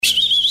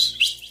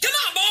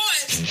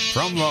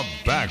From the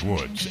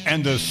backwoods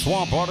and the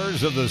swamp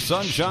waters of the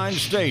Sunshine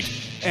State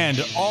and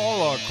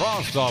all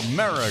across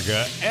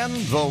America and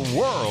the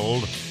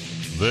world,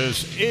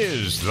 this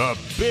is the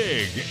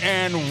Big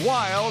and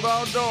Wild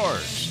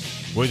Outdoors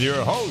with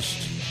your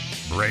host,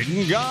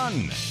 Braden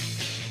Gunn,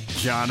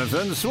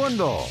 Jonathan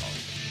Swindle,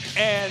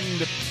 and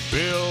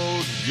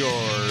Bill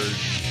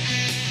George.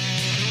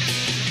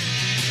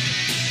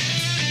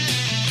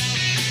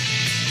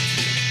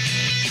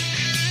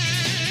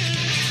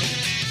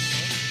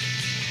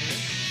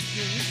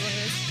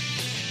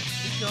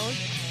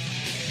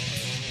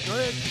 Go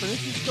ahead,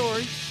 finish your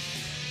story.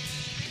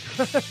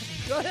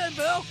 Go ahead,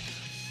 Bill.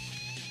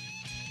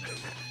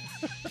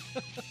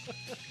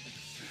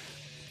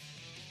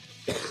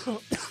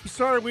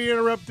 Sorry, we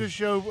interrupt this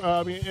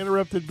show. We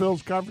interrupted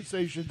Bill's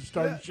conversation to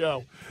start the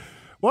show.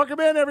 Welcome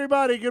in,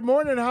 everybody. Good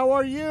morning. How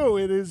are you?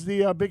 It is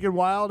the Big and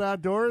Wild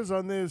Outdoors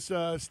on this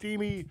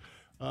steamy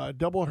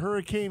double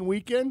hurricane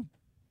weekend.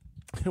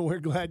 And we're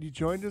glad you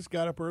joined us.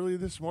 Got up early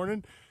this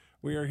morning.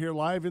 We are here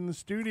live in the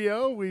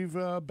studio. We've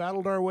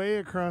battled our way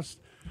across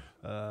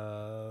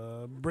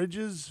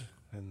bridges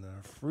and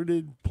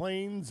fruited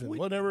plains and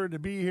whatever to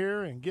be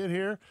here and get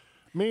here.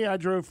 Me, I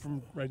drove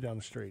from right down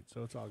the street,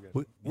 so it's all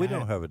good. We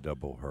don't have a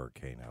double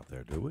hurricane out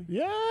there, do we?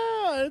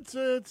 Yeah, it's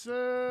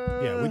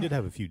Yeah, we did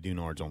have a few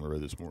Dunards on the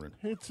road this morning.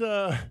 It's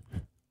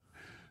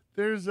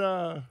there's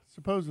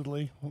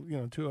supposedly,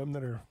 two of them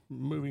that are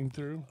moving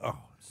through. Oh,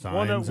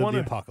 Signs of the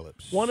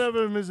apocalypse. One of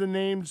them is a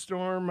named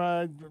storm.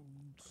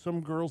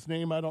 Some girl's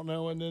name I don't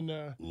know, and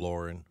then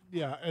Lauren.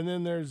 Yeah, and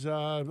then there's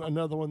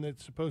another one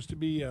that's supposed to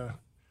be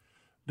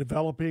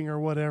developing or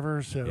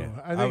whatever. So Yeah.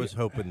 I was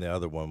hoping the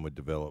other one would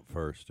develop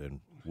first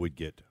and we'd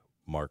get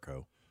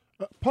Marco.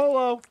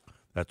 Polo.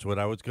 That's what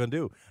I was going to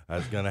do. I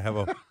was going to have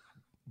a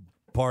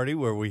party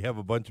where we have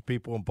a bunch of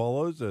people in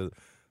polos, a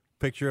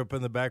picture up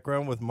in the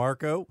background with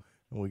Marco,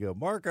 and we go,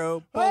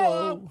 Marco,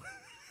 polo.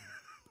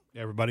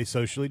 Everybody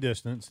socially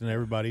distanced and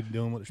everybody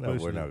doing what they're No,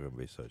 supposed we're to not do. going to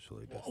be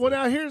socially distant. Well,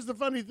 now here's the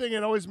funny thing.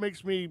 It always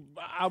makes me,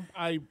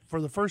 I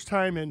for the first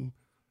time in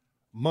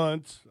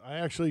months, I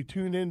actually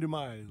tuned into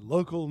my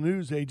local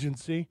news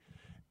agency,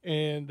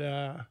 and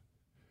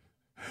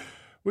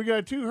we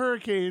got two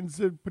hurricanes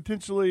that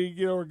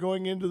potentially, are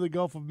going into the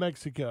Gulf of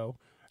Mexico,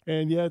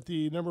 and yet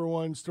the number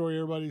one story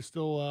everybody's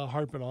still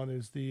harping on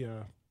is the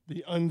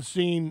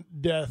unseen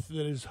death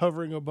that is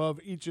hovering above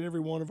each and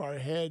every one of our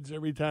heads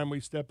every time we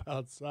step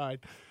outside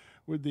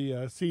with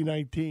the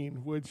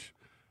C-19, which,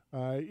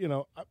 I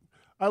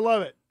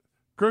love it.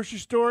 Grocery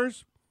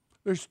stores,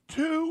 there's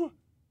two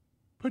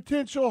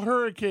potential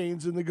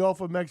hurricanes in the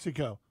Gulf of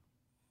Mexico.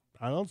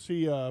 I don't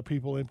see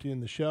people emptying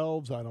the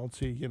shelves. I don't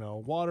see,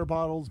 water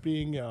bottles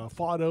being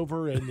fought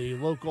over and the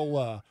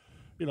local,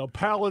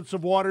 pallets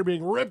of water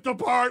being ripped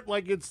apart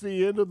like it's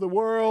the end of the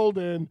world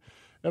and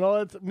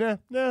all that.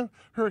 Nah,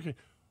 hurricane.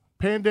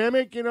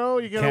 Pandemic, you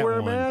got to Cat wear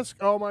a one. mask.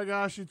 Oh, my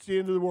gosh, it's the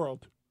end of the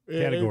world.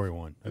 Category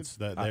 1. That's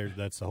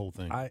that's the whole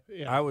thing.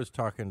 I was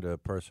talking to a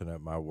person at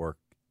my work.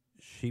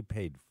 She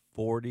paid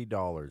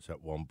 $40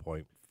 at one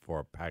point for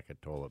a pack of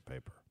toilet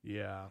paper.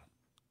 Yeah.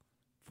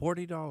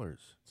 $40.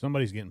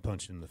 Somebody's getting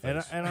punched in the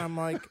face. And I'm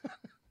like,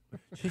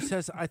 she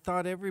says, I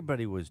thought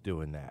everybody was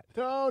doing that.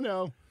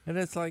 No. And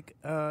it's like,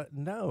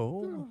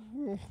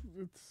 no.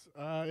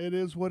 It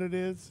is what it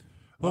is.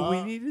 But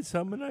we needed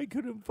some, and I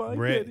couldn't find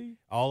Red, any.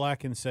 all I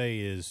can say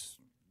is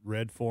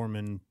Red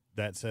Foreman,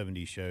 That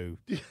 70s Show,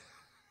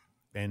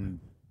 and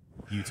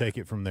you take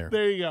it from there.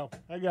 There you go.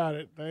 I got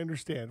it. I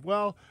understand.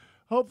 Well,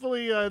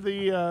 hopefully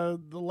the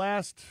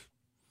last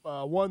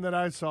one that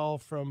I saw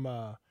from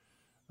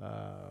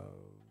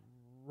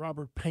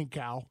Robert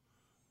Pankow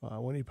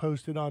when he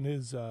posted on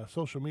his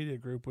social media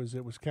group was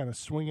kind of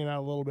swinging out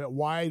a little bit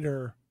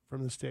wider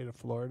from the state of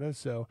Florida.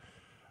 So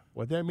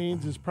what that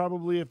means is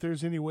probably if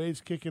there's any waves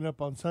kicking up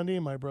on Sunday,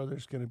 my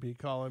brother's going to be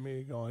calling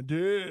me going,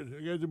 dude,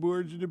 I got the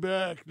boards in the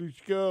back. Let's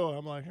go.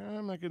 I'm like,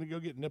 I'm not going to go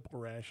get nipple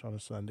rash on a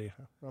Sunday.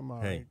 I'm all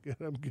right.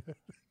 I'm good.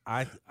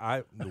 I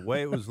the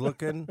way it was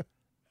looking,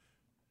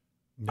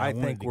 I I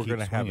wanted think to we're keep going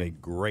to have a swinging.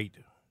 great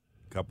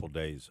couple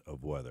days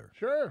of weather.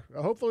 Sure.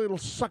 Hopefully it'll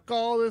suck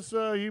all this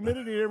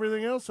humidity and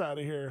everything else out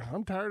of here.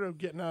 I'm tired of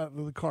getting out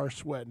of the car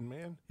sweating,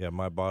 man. Yeah,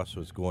 my boss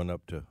was going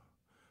up to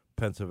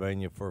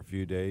Pennsylvania for a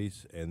few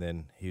days, and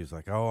then he was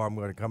like, "Oh, I'm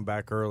going to come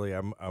back early.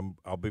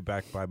 I'll be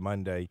back by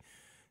Monday."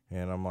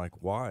 And I'm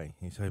like, "Why?"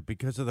 He said,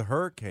 "Because of the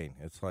hurricane."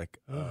 It's like,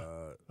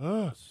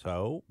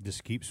 so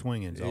Just keep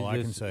swinging is all I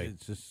can say.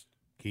 It's just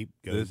Keep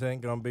go. this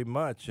ain't going to be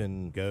much.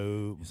 And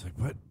Go. he's like,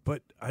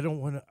 "But I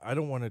don't want to. I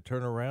don't want to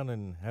turn around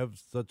and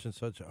have such and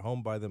such at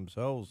home by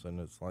themselves." And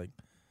it's like,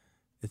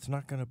 it's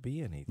not going to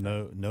be anything.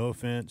 No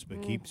offense,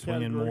 but keep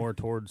swinging category. more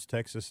towards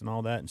Texas and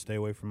all that, and stay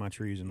away from my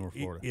trees in North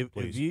Florida, If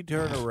please. you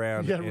turn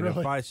around Yeah, and really.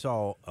 if I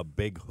saw a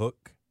big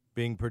hook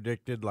being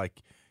predicted,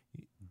 like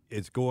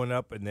it's going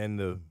up and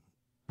then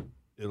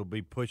it'll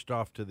be pushed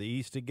off to the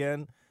east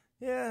again,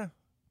 yeah.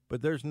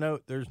 But there's no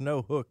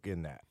hook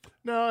in that.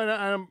 No,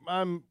 and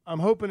I'm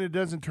hoping it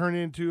doesn't turn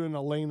into an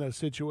Elena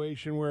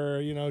situation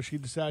where she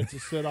decides to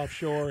sit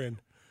offshore and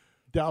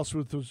douse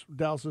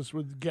us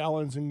with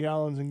gallons and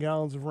gallons and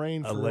gallons of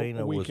rain for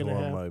Elena a week was and a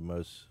one half. of my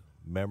most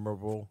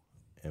memorable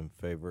and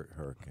favorite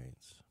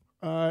hurricanes.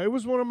 It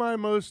was one of my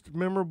most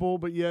memorable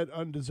but yet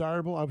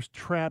undesirable. I was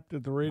trapped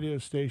at the radio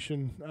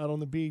station out on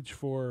the beach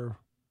for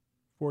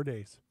 4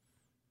 days.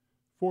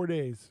 4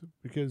 days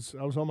because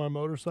I was on my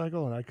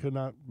motorcycle and I could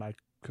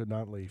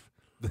not leave.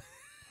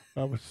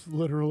 I was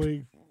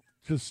literally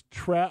just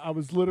trapped. I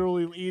was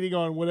literally eating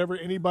on whatever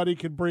anybody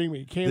could bring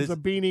me. Cans of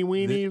Beanie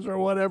Weenies or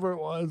whatever it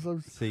was.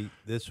 See,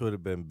 this would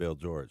have been Bill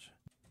George.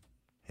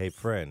 Hey,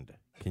 friend,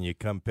 can you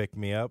come pick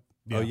me up?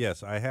 Yeah. Oh,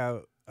 yes, I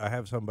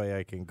have somebody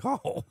I can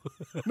call.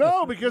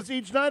 No, because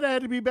each night I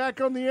had to be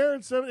back on the air,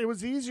 and so it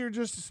was easier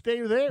just to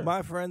stay there.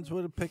 My friends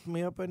would have picked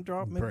me up and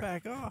dropped me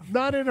back off.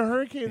 Not in a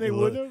hurricane, they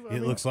wouldn't have.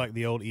 It looks like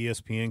the old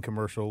ESPN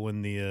commercial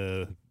when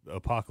the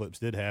apocalypse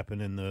did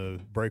happen in the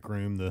break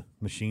room. The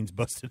machines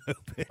busted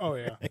open. Oh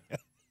yeah.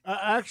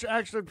 Actually,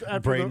 after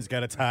Braden's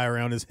got a tie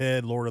around his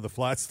head, Lord of the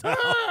Flies style.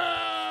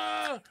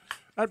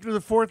 after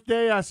the fourth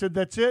day, I said,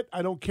 "That's it.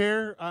 I don't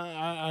care.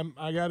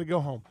 I got to go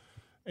home."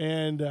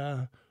 And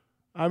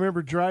I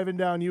remember driving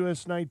down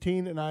US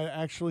 19, and I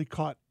actually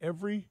caught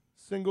every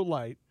single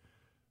light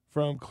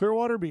from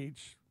Clearwater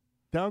Beach,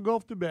 down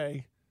Gulf to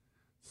Bay,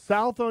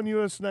 south on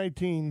US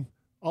 19,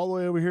 all the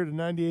way over here to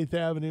 98th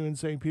Avenue in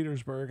St.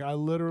 Petersburg. I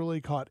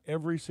literally caught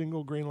every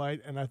single green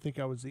light, and I think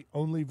I was the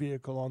only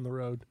vehicle on the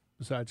road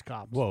besides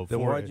cops. Whoa! Then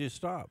why'd you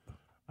stop?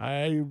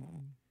 I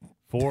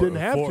didn't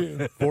have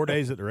to. 4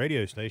 days at the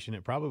radio station.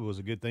 It probably was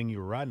a good thing you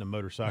were riding a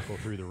motorcycle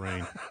through the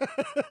rain.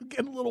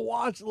 Get a little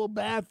wash, a little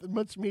bath, and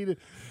much needed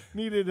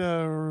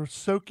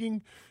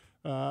soaking.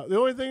 The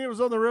only thing that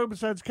was on the road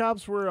besides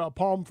cops were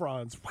palm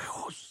fronds,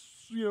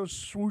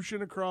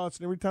 swooshing across.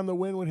 And every time the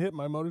wind would hit,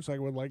 my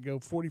motorcycle would go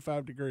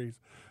 45 degrees.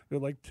 It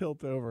would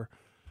tilt over.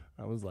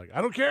 I was like,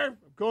 I don't care. I'm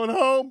going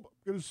home.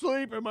 I'm going to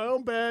sleep in my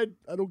own bed.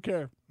 I don't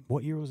care.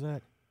 What year was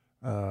that?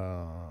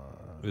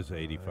 It was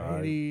 85.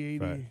 80,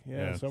 Right. yeah,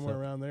 Yeah, somewhere so-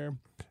 around there.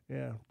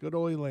 Yeah, good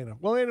old Elena.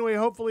 Well, anyway,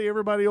 hopefully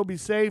everybody will be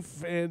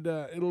safe, and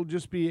it'll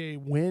just be a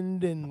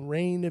wind and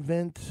rain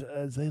event,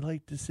 as they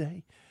like to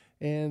say.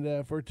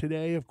 And for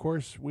today, of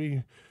course,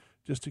 we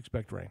just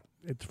expect rain.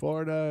 It's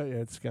Florida.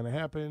 It's going to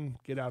happen.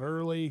 Get out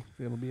early.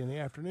 It'll be in the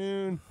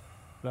afternoon.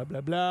 Blah,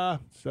 blah, blah.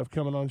 Stuff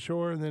coming on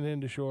shore and then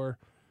into shore.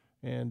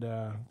 And,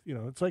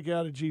 it's like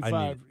out of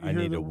G5. I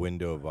need a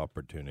window of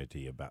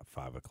opportunity about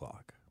 5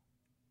 o'clock.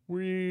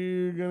 Where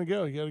you going to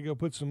go? You got to go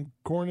put some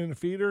corn in a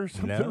feeder or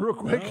something real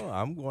quick? No,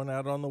 I'm going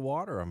out on the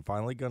water. I'm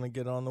finally going to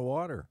get on the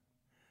water.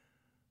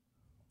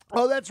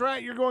 Oh, that's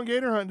right. You're going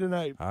gator hunting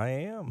tonight. I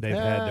am. They've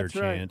had their That's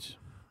right. chance.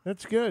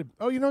 That's good.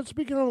 Oh,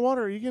 speaking of the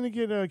water, are you going to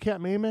get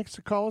Cat Mamex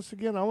to call us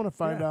again? I want to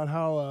find out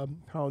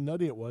how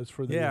nutty it was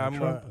for the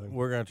Trump thing.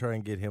 We're going to try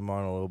and get him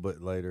on a little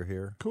bit later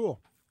here. Cool.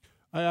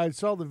 I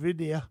saw the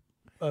video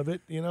of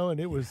it,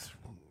 and it was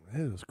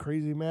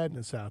crazy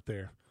madness out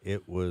there.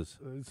 It was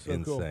It's so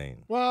insane.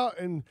 Cool. Well,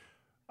 and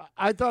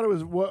I thought it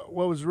was what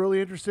was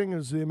really interesting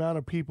is the amount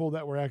of people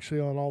that were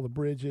actually on all the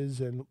bridges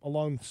and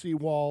along the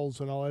seawalls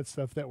and all that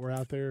stuff that were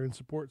out there in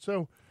support.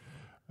 So,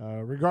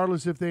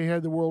 regardless if they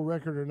had the world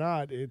record or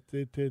not, it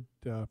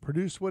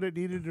produced what it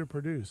needed to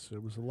produce.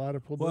 It was a lot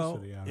of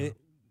publicity out of it.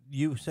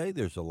 You say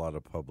there's a lot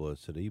of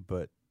publicity,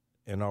 but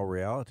in all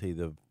reality,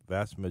 the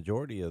vast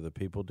majority of the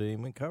people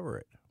didn't even cover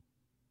it.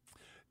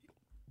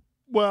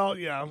 Well,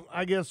 yeah,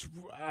 I guess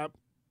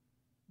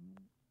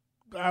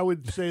I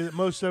would say that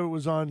most of it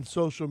was on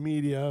social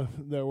media.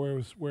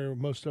 Where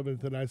most of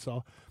it that I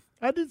saw.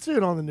 I did see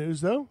it on the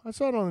news, though. I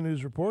saw it on the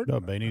news report.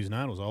 No, Bay News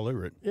 9 was all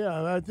over it.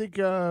 Yeah, I think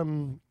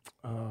one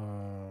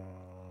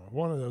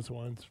of those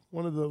ones.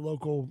 One of the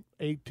local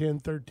 8, 10,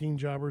 13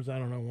 jobbers. I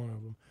don't know, one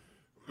of them.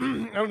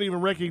 I don't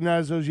even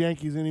recognize those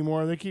Yankees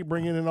anymore. They keep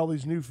bringing in all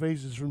these new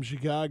faces from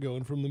Chicago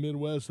and from the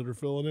Midwest that are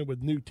filling in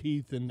with new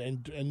teeth and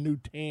new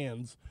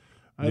tans.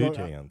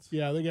 Tans.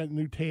 Yeah, they got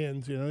new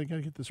tans. They got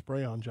to get the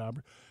spray on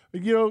jobber.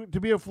 To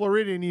be a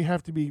Floridian, you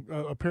have to be,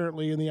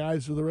 apparently in the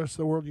eyes of the rest of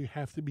the world, you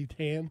have to be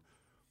tan.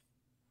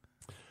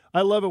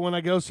 I love it when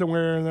I go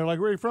somewhere and they're like,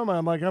 where are you from?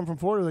 I'm like, I'm from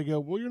Florida. They go,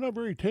 well, you're not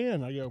very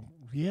tan. I go,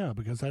 yeah,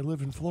 because I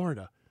live in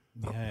Florida.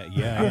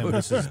 Yeah,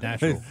 this is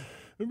natural.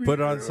 Put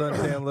on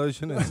suntan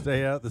lotion and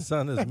stay out the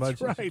sun as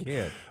much as you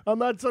can. I'm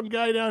not some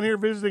guy down here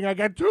visiting. I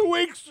got 2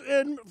 weeks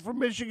in from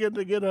Michigan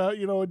to get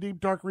a deep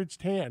dark rich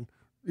tan.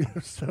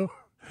 So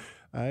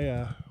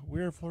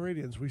we're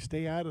Floridians. We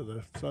stay out of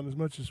the sun as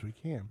much as we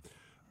can.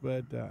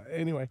 But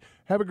anyway,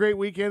 have a great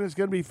weekend. It's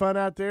going to be fun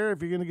out there.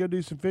 If you're going to go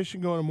do some fishing,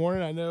 go in the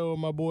morning. I know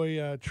my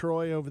boy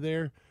Troy over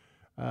there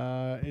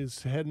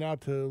is heading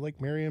out to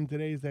Lake Merriam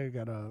today. They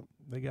got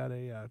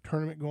a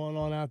tournament going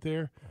on out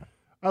there.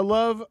 I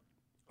love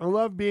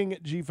being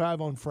at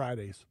G5 on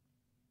Fridays,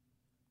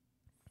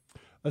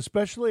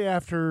 especially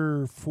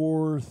after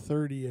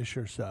 4:30ish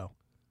or so,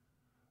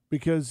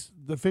 because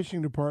the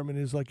fishing department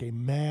is like a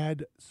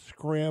mad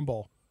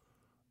scramble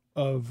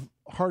of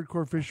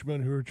hardcore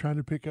fishermen who are trying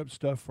to pick up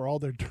stuff for all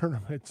their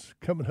tournaments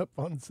coming up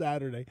on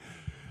Saturday.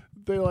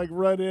 They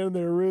run in,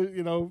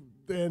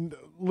 and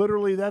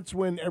literally that's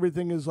when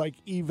everything is like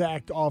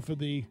evac'd off of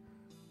the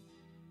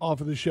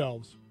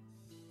shelves.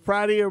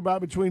 Friday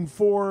about between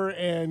 4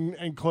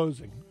 and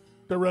closing.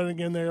 They're running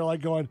in there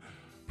like going,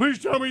 please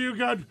tell me you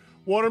got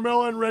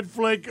watermelon, red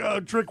flake,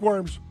 trick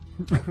worms.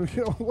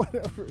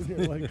 Whatever.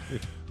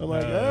 I'm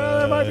like,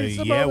 there might be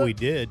some yeah, other. we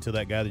did till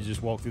that guy that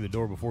just walked through the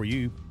door before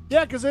you.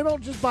 Yeah, because they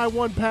don't just buy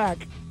one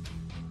pack.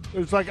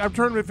 It's like, I'm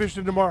tournament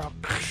fishing tomorrow.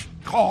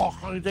 Oh,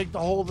 I take the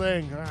whole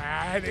thing.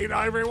 I need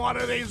every one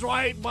of these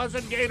white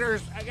buzzing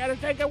gators. I got to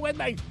take it with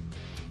me.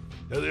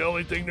 They're the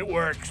only thing that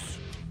works.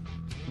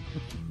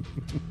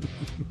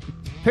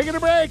 Taking a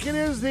break. It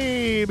is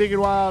the Big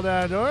and Wild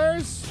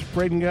Outdoors.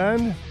 Braden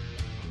Gunn,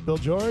 Bill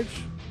George,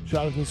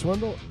 Jonathan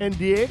Swindle, and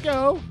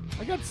Diego.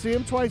 I got to see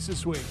him twice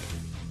this week.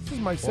 This is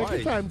my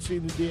second time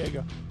seeing the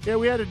Diego. Yeah,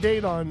 we had a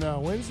date on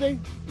Wednesday.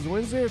 Was it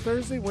Wednesday or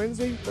Thursday?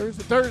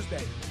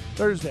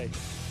 Thursday.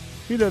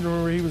 He doesn't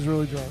remember. He was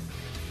really drunk.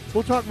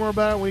 We'll talk more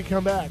about it when we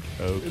come back.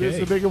 Okay. It is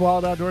the Big and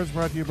Wild Outdoors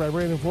brought to you by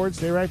Brandon Ford.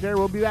 Stay right there.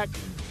 We'll be back.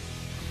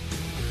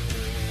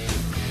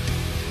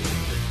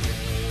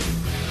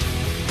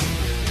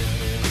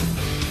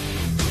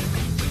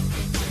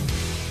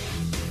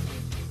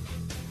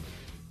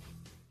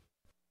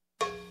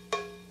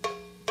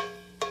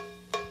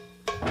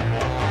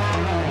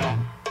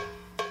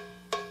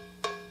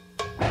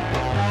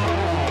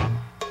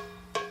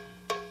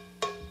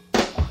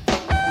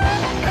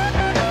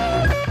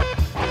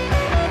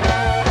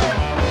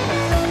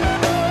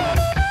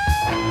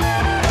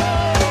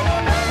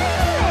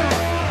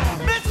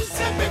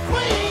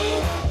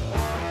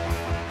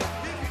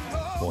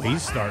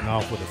 Starting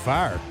off with a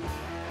fire.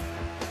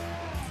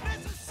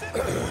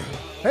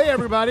 Hey,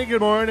 everybody. Good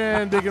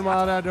morning. Big and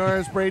Wild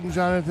Outdoors. Braden,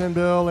 Jonathan,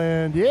 Bill,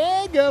 and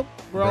Diego.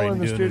 We're all in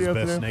the doing studio his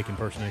best today. snake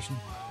impersonation.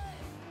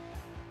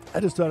 I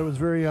just thought it was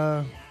very,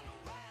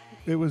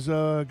 it was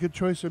a good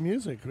choice of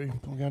music. We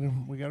got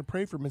to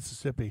pray for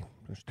Mississippi.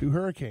 There's 2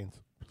 hurricanes.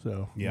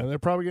 So Yeah. they're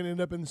probably going to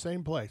end up in the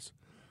same place.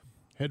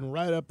 Heading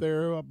right up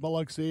there, up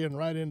Biloxi, and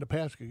right into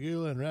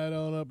Pascagoula, and right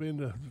on up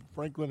into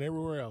Franklin,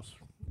 everywhere else.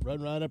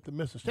 Run right up to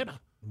Mississippi.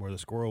 Where the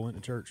squirrel went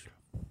to church.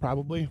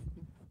 Probably.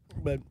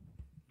 But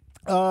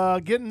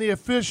getting the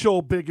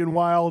official Big and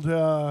Wild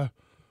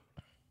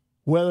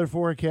weather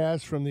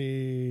forecast from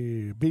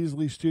the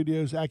Beasley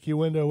Studios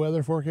AccuWindow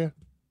weather forecast.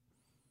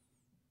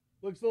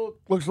 Looks a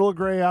little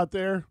gray out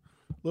there, a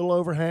little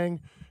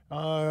overhang.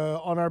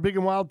 On our Big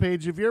and Wild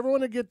page, if you ever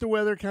want to get the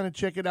weather, kind of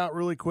check it out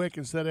really quick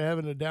instead of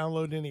having to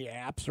download any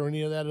apps or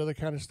any of that other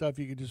kind of stuff.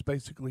 You can just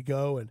basically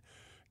go and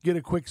get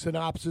a quick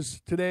synopsis.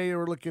 Today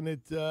we're looking at,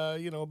 we're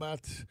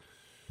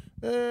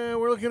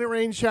looking at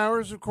rain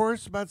showers, of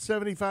course, about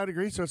 75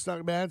 degrees, so it's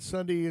not bad.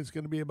 Sunday is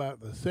going to be about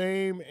the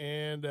same,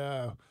 and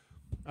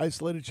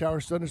isolated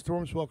showers,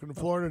 thunderstorms. Welcome to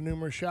Florida.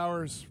 Numerous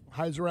showers,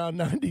 highs around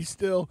 90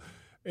 still,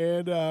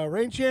 and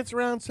rain chance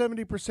around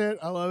 70%.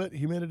 I love it.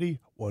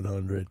 Humidity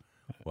 100.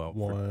 Well,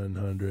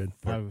 100.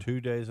 for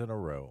 2 days in a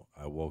row,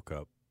 I woke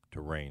up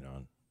to rain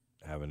on,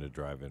 having to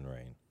drive in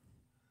rain.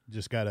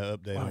 Just got an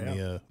update on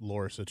the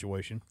Laura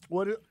situation.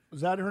 What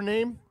is that? Her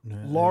name?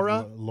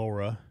 Laura.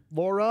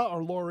 Laura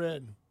or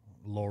Lauren?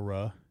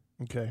 Laura.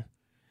 Okay.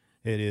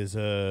 It is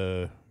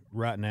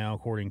right now,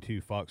 according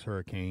to Fox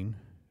Hurricane,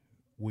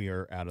 we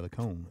are out of the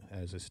cone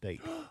as a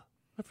state.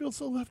 I feel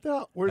so left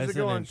out. Where's As it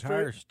going? an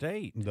entire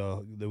Straight?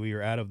 state. We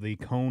are out of the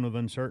cone of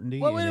uncertainty.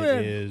 Well, wait a and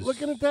minute. It is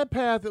Looking at that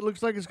path, it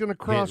looks like it's going to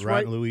cross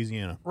right in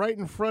Louisiana. right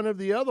in front of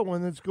the other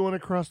one that's going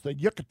across the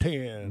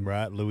Yucatan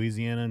Right,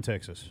 Louisiana and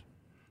Texas.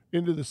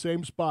 into the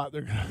same spot.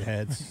 They're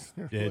going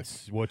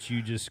It's what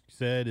you just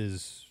said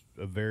is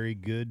a very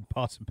good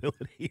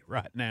possibility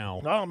right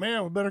now. Oh,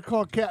 man, we better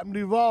call Captain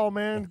Duval,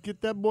 man.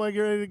 Get that boy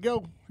ready to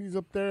go. He's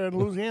up there in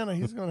Louisiana.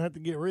 He's going to have to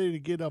get ready to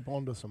get up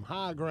onto some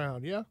high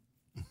ground, yeah?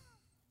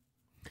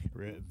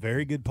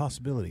 Very good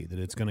possibility that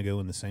it's going to go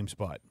in the same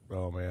spot.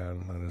 Oh,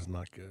 man, that is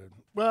not good.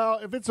 Well,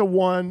 if it's a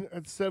 1,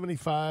 it's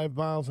 75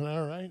 miles an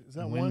hour, right? Is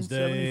that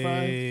Wednesday,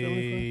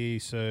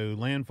 175? so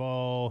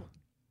landfall,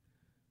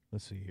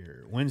 let's see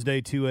here. Wednesday,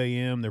 2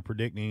 a.m., they're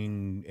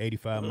predicting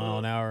 85 mile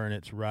an hour, and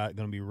it's going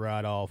to be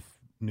right off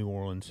New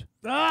Orleans.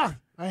 I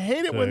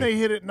hate it when they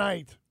hit at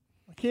night.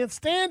 I can't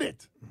stand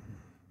it.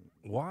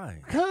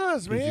 Why?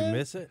 Because, man. Did you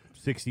miss it?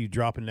 60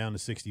 dropping down to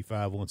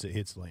 65 once it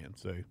hits land.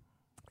 So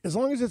as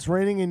long as it's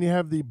raining and you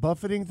have the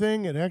buffeting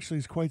thing, it actually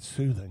is quite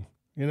soothing.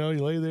 You know, you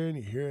lay there and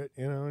you hear it,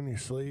 in your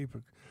sleep.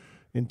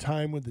 In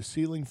time with the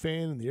ceiling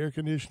fan and the air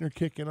conditioner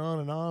kicking on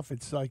and off,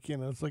 it's like,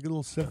 it's like a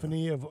little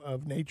symphony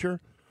of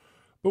nature.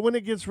 But when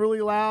it gets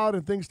really loud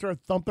and things start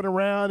thumping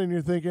around and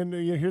you're thinking,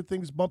 you hear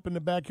things bump in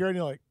the backyard and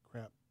you're like,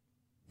 crap.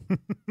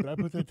 Did I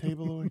put that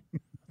table away? I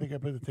think I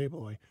put the table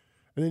away.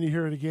 And then you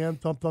hear it again,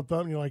 thump, thump,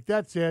 thump, and you're like,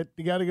 that's it.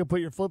 You got to go put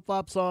your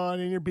flip-flops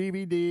on and your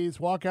BBDs,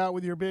 walk out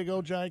with your big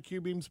old giant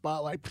Q-beam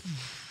spotlight.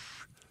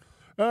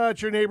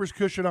 It's your neighbor's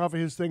cushion off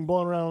of his thing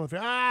blowing around on the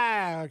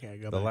fan. Okay.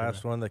 Go The back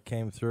last one that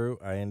came through,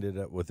 I ended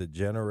up with a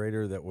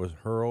generator that was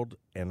hurled,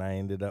 and I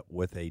ended up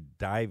with a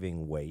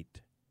diving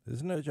weight. This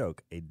is no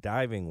joke. A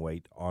diving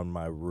weight on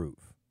my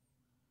roof.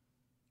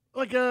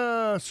 like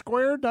a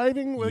square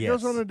diving that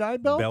goes on a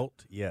dive belt?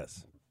 Belt,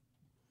 yes.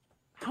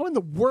 How in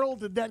the world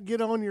did that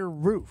get on your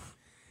roof?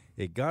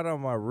 It got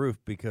on my roof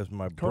because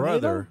my Tornado?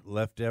 brother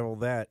left all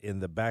that in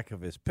the back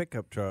of his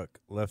pickup truck,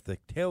 left the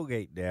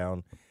tailgate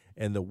down,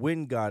 and the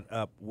wind got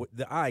up.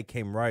 The eye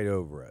came right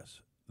over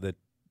us.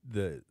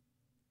 The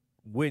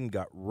wind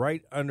got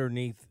right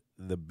underneath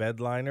the bed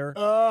liner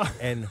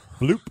and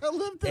bloop, I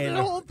lifted and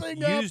the whole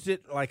thing up. used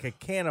it like a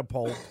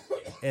catapult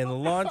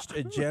and launched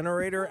a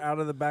generator out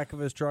of the back of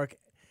his truck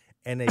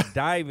and a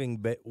diving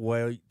bit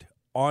weight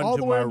all the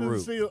onto way my into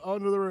roof.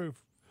 onto the roof.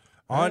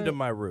 Onto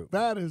my roof.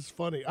 That is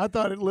funny. I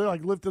thought it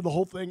like lifted the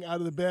whole thing out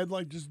of the bed,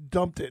 like just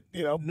dumped it,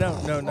 No,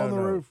 on the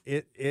roof.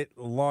 It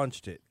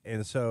launched it,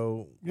 and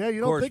so Yeah, you of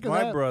don't course think of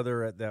my that.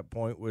 brother at that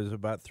point was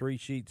about 3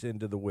 sheets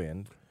into the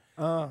wind,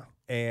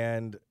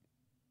 and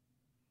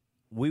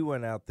we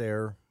went out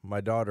there. My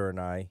daughter and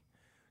I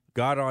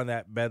got on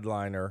that bed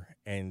liner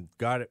and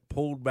got it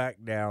pulled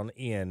back down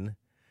in,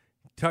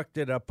 tucked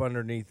it up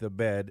underneath the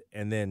bed,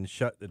 and then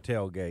shut the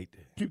tailgate,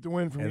 Keep the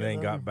wind from and then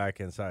getting got over. back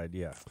inside.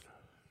 Yeah.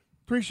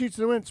 3 sheets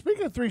in the wind.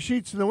 Speaking of 3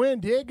 sheets in the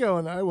wind, Diego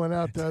and I went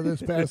out this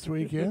past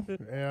weekend.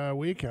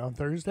 Week on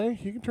Thursday.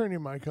 You can turn your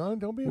mic on.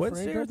 Don't be afraid.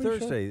 Wednesday or Don't be shy.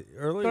 Thursday?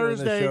 Earlier in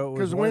the Thursday, show it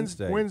was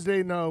Wednesday.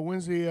 Wednesday.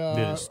 Did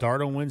it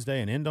start on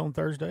Wednesday and end on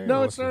Thursday? or No,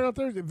 it what's started on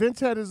Thursday. Vince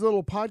had his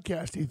little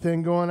podcasty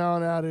thing going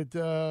on out at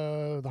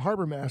the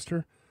Harbor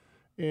Master,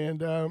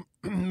 and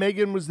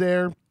Megan was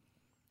there.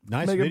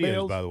 Nice Megan videos,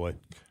 Bales. by the way.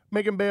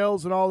 Megan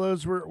Bales and all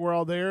those were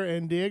all there.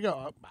 And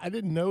Diego, I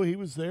didn't know he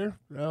was there.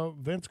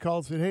 Vince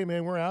called and said, "Hey,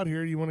 man, we're out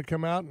here. Do you want to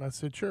come out?" And I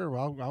said, "Sure.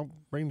 Well, I'll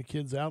bring the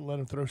kids out and let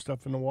them throw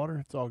stuff in the water.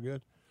 It's all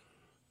good."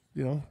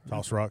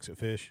 Toss rocks at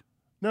fish.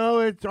 No,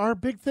 it's our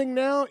big thing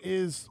now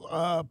is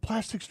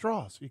plastic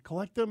straws. You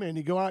collect them and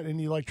you go out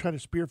and you like try to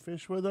spear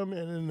fish with them,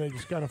 and then they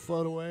just kind of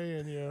float away.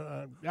 And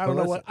I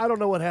don't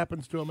know what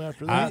happens to them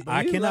after that.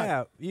 I you cannot-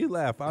 laugh. You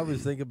laugh. I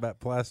was thinking about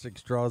plastic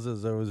straws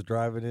as I was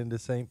driving into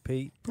St.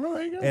 Pete, Well,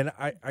 there you go. and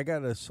I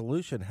got a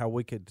solution how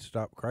we could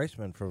stop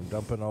Kreisman from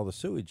dumping all the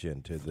sewage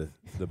into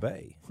the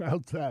bay.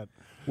 How's that?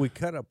 We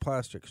cut up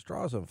plastic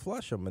straws and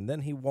flush them, and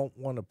then he won't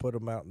want to put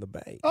them out in the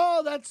bay.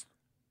 Oh, that's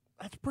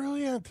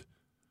brilliant.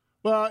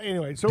 Well,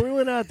 anyway, so we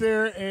went out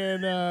there,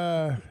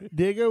 and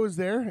Diego was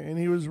there, and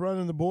he was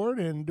running the board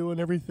and doing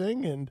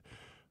everything, and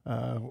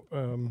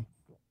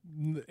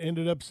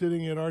ended up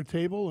sitting at our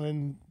table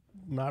and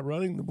not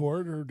running the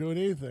board or doing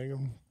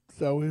anything.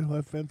 So we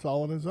left Vince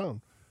all on his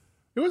own.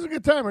 It was a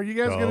good time. Are you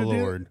guys Oh, going to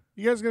Lord.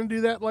 You guys going to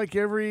do that like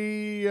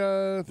every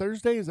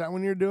Thursday? Is that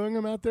when you're doing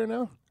them out there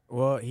now?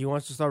 Well, he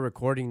wants to start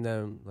recording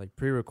them, like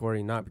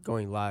pre-recording, not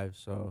going live.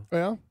 So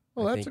Yeah.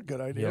 Well, I that's a think good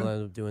he'll idea.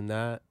 end up doing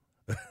that,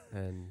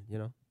 and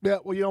Yeah.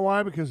 Well, you know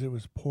why? Because it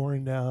was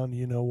pouring down.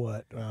 You know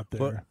what out there.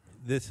 But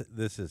this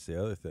is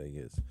the other thing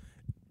is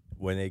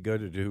when they go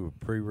to do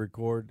a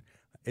pre-record,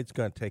 it's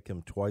going to take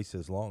them twice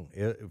as long.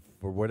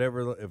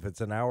 If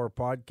it's an hour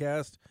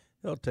podcast,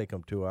 it'll take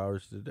them 2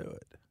 hours to do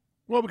it.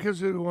 Well,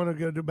 because we want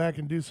to go back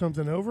and do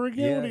something over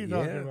again. What are you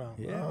talking about?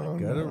 Yeah, Oh,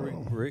 gotta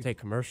no. take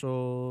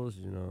commercials.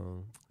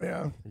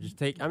 Yeah. Just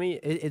take. I mean,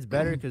 it's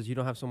better because you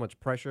don't have so much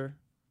pressure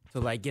to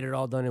like get it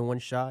all done in one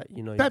shot.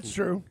 That's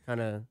true. Kind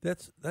of.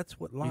 That's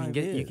what You live can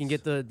get is.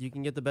 you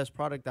can get the best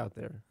product out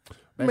there.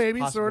 Best Maybe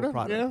possible sort of.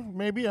 product. Yeah.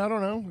 Maybe I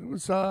don't know. It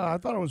was. I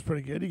thought it was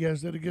pretty good. You guys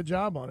did a good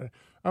job on it.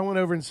 I went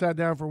over and sat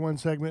down for one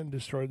segment and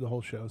destroyed the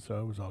whole show, so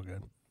it was all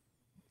good.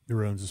 It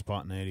ruins the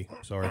spontaneity.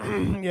 Sorry.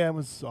 Yeah, it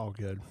was all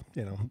good.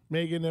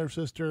 Megan, their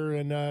sister,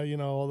 and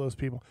all those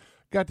people.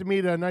 Got to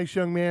meet a nice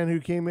young man who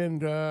came in,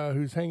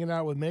 who's hanging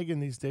out with Megan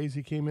these days.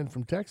 He came in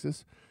from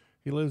Texas.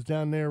 He lives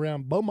down there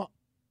around Beaumont.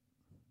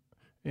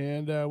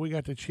 And we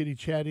got to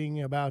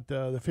chitty-chatting about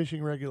the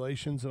fishing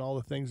regulations and all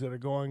the things that are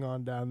going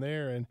on down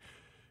there. And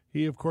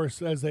he, of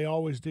course, as they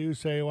always do,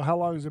 say, "Well, how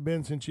long has it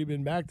been since you've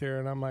been back there?"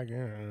 And I'm like,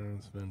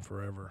 "It's been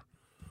forever."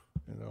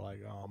 And they're like,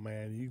 "Oh,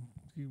 man, you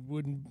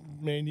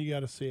wouldn't, man, you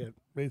got to see it.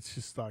 It's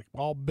just like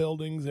all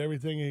buildings,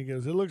 everything." And he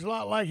goes, "It looks a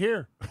lot like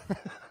here."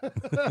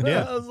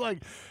 Yeah. I was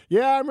like,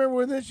 "Yeah, I remember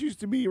when this used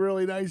to be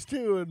really nice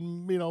too,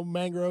 and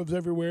mangroves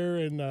everywhere,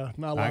 and not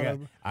a lot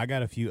I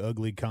got a few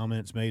ugly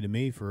comments made to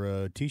me for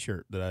a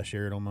T-shirt that I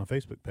shared on my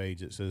Facebook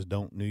page that says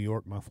 "Don't New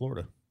York my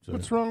Florida." So,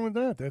 What's wrong with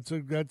that? That's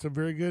a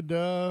very good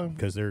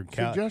because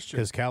suggestion.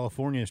 because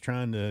California is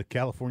trying to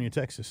California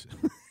Texas.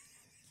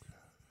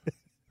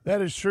 That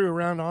is true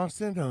around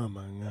Austin. Oh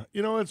my God!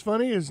 You know what's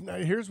funny is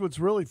here's what's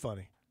really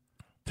funny.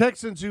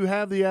 Texans who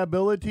have the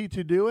ability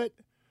to do it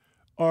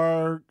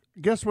are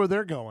guess where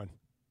they're going.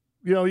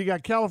 You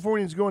got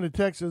Californians going to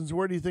Texans.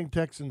 Where do you think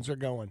Texans are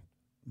going?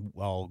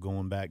 All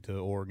going back to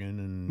Oregon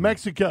and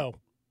Mexico.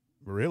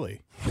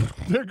 Really?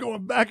 They're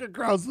going back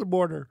across the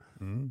border.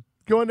 Mm-hmm.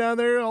 Going down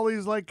there, all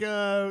these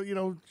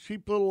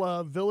cheap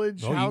little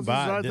village Oh, you houses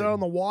buy it, right there didn't- on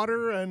the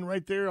water and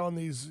right there on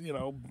these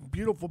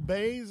beautiful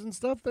bays and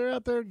stuff. They're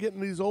out there getting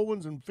these old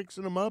ones and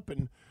fixing them up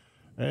and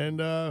hey,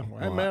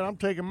 man, I'm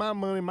taking my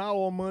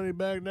old money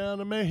back down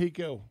to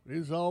Mexico.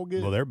 It's all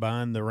good. Well, they're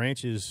buying the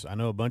ranches. I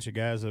know a bunch of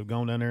guys have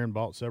gone down there and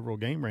bought several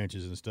game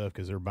ranches and stuff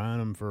because they're buying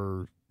them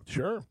for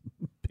Sure.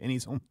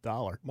 Pennies on the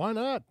dollar. Why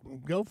not?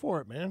 Go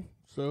for it, man.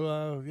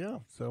 So, yeah.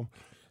 So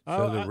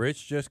the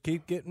rich just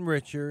keep getting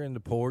richer and the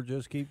poor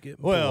just keep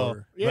getting Well,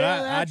 poorer. but Yeah,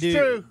 I that's do.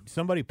 true.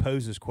 Somebody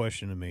posed this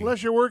question to me.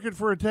 unless you're working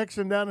for a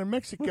Texan down in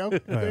Mexico,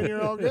 then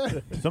you're all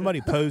good.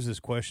 Somebody posed this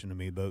question to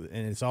me, but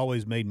and it's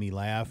always made me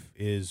laugh.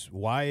 Is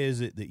why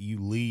is it that you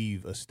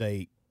leave a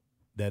state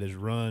that is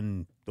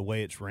run the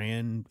way it's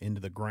ran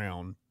into the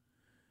ground,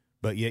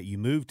 but yet you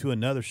move to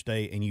another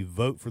state and you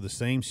vote for the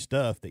same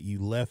stuff that you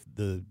left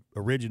the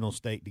original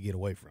state to get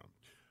away from?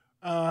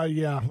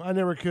 Yeah, I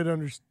never could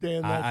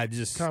understand that. I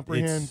just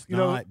comprehend. It's You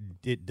know, not.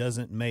 It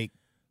doesn't make.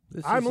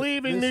 I'm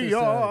leaving New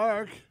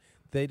York.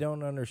 They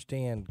don't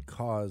understand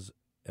cause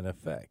and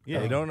effect. Yeah,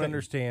 they don't they-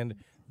 understand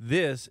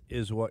this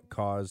is what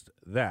caused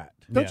that.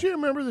 Don't Yeah. you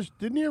remember this?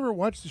 Didn't you ever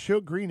watch the show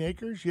Green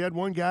Acres? You had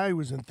one guy who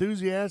was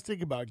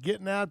enthusiastic about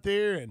getting out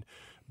there and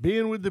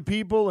being with the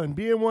people and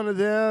being one of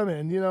them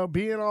and,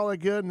 being all that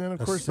good. And then, of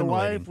course, the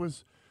wife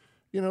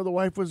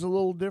Assimilating. was a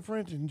little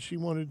different and she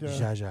wanted to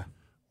Zsa.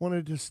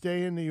 wanted to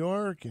stay in New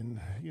York and,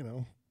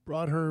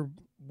 brought her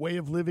way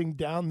of living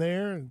down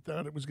there and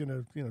thought it was going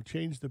to,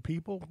 change the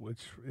people,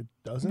 which it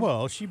doesn't.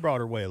 Well, she brought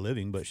her way of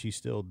living, but she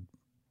still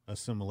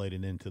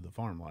assimilated into the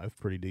farm life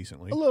pretty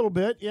decently. A little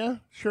bit, yeah,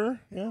 sure.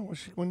 Yeah,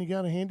 when you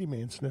got a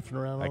handyman sniffing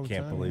around all I the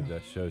can't time. believe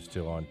that show's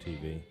still on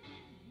TV.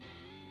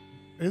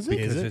 Is it?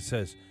 Because it? it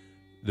says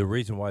the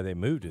reason why they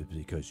moved is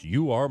because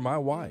you are my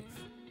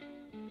wife.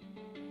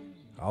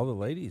 All the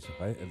ladies,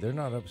 they're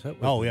not upset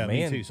with Oh, the yeah, me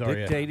man too, sorry, yeah.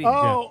 dictating.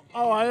 Oh,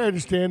 I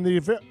understand the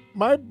effect.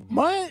 My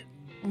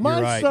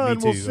right, son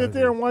me will too. sit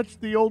there and watch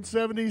the old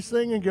 70s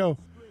thing and go,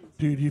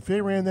 dude, if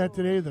they ran that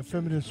today, the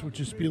feminists would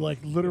just be like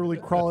literally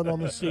crawling on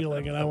the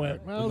ceiling. And I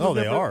went, well, it was No, a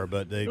they different- are,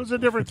 but they It was a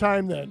different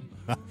time then.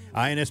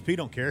 INSP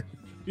don't care.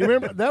 You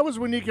remember that was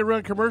when you could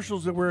run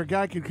commercials where a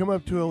guy could come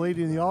up to a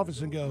lady in the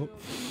office and go,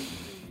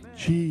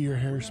 "Gee, your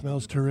hair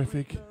smells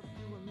terrific."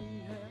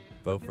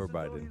 Vote for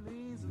Biden.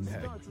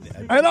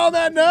 And on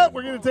that note,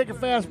 we're going to take a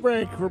fast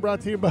break. We're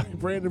brought to you by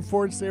Brandon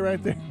Ford. Stay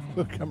right there.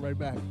 We'll come right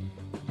back.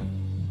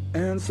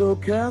 And so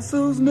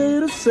castles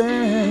made of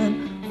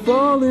sand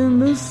fall in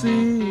the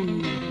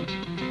sea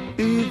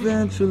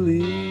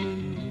eventually.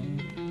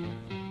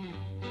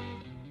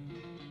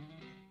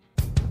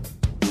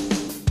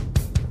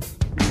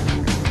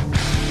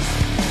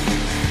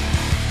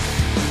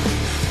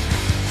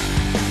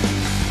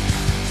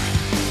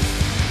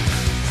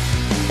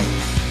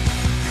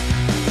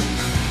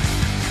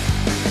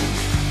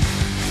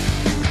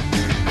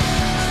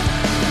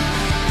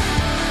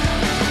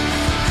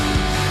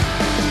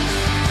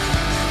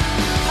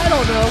 I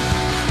don't know.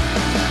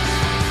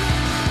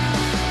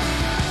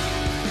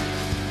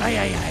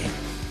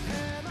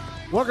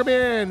 Welcome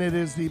in. It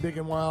is the Big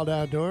and Wild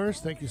Outdoors.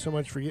 Thank you so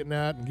much for getting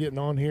out and getting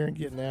on here and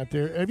getting out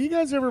there. Have you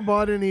guys ever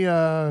bought any,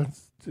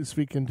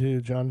 speaking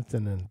to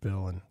Jonathan and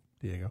Bill and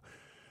Diego,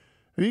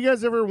 have you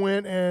guys ever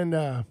went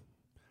and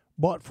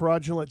bought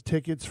fraudulent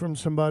tickets from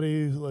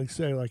somebody, like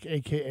say like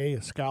AKA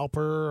a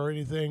scalper or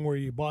anything, where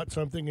you bought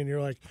something and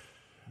you're like,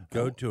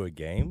 Go to a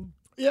game?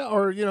 yeah,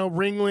 or,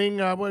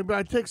 Ringling,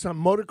 I take some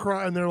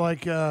motocross and they're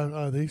like,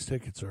 these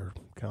tickets are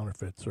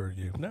counterfeits or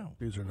No.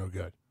 these are no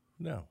good.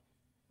 No.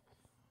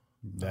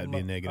 That'd be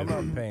a negative.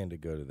 I'm not paying to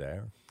go to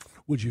there.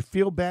 Would you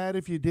feel bad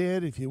if you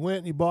did? If you went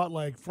and you bought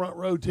like front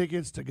row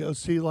tickets to go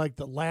see like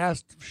the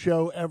last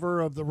show ever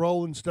of the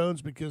Rolling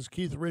Stones because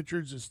Keith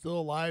Richards is still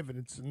alive and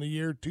it's in the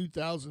year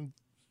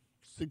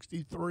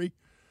 2063,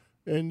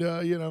 and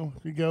you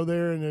go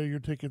there and your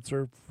tickets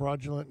are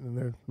fraudulent and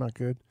they're not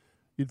good,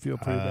 you'd feel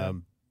pretty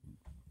bad.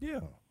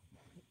 Yeah.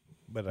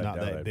 But I Not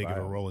doubt that I'd big buy of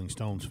a it. Rolling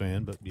Stones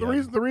fan, but yeah.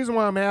 The reason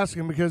why I'm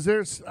asking because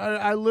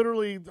I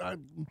literally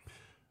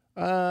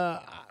I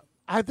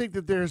think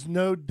that there's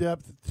no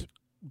depth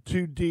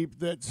too deep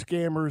that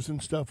scammers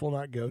and stuff will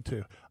not go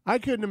to. I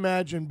couldn't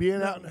imagine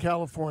being out in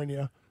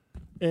California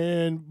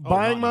and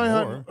buying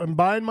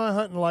not my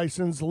hunting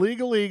license,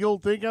 legal,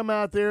 think I'm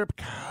out there,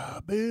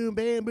 boom,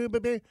 bam, boom,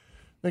 bam, bam.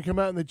 They come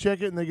out and they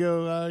check it and they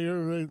go,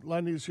 your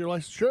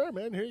license, sure,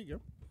 man, here you go.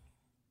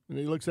 And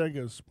he looks at it and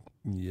goes,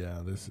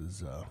 yeah, this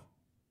is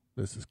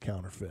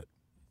counterfeit.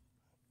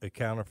 A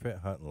counterfeit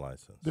hunting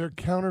license. They're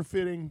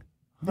counterfeiting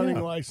hunting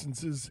Yeah.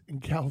 licenses in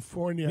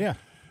California. Yeah.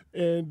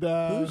 And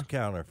Who's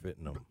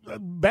counterfeiting them?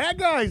 bad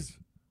guys.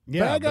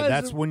 Yeah, Bad but guys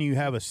that's are- when you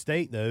have a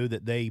state though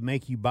that they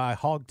make you buy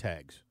hog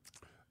tags.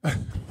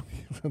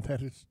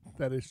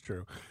 that is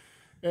true.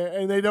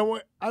 And they don't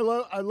want I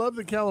love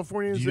the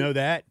Californians. Did you know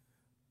that?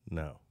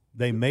 No.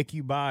 They make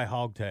you buy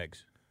hog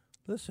tags.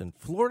 Listen,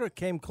 Florida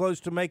came close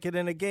to making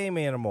it a game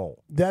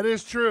animal. That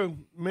is true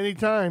many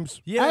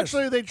times. Yes,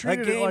 Actually, they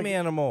treated a game it like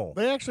animal.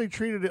 They actually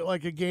treated it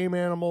like a game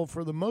animal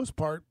for the most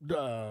part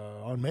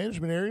on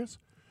management areas.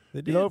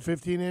 They did.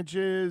 15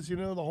 inches, the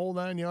whole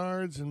 9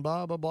 yards, and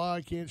blah, blah, blah.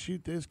 I can't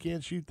shoot this,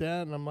 can't shoot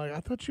that. And I'm like,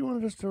 I thought you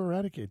wanted us to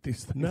eradicate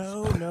these things.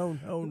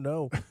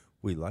 No.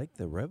 We like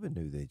the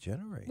revenue they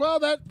generate. Well,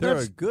 They're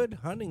that's a good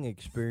hunting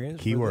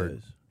experience. Keyword. For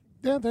this.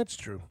 yeah, that's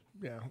true.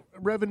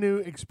 revenue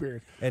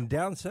experience. And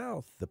down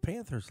south, the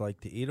Panthers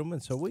like to eat them,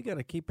 and so we got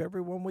to keep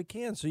everyone we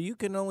can. So you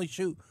can only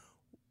shoot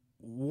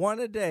one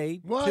a day,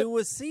 What? 2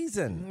 a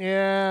season.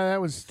 Yeah,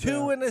 that was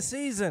 2 in a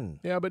season.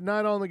 Yeah, but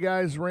not on the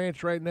guy's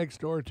ranch right next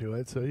door to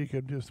it, so you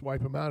could just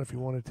wipe them out if you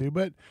wanted to.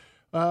 But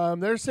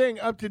they're saying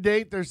up to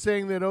date, they're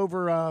saying that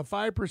over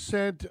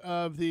 5%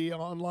 of the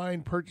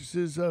online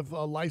purchases of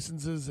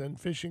licenses and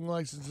fishing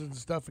licenses and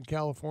stuff in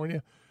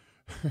California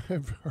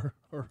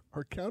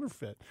are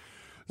counterfeit.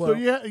 So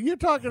yeah, you're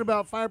talking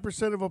about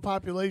 5% of a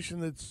population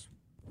that's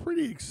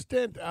pretty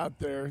extent out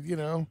there, you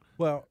know.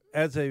 Well,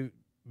 as a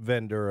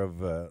vendor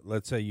of,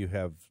 let's say you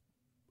have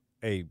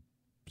a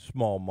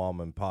small mom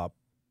and pop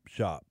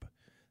shop,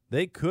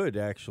 they could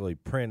actually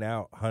print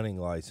out hunting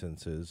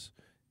licenses.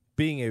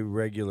 Being a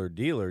regular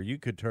dealer, you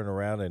could turn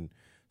around and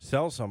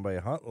sell somebody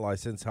a hunting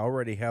license,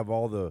 already have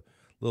all the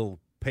little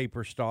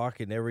paper stock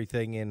and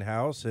everything in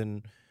house,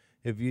 and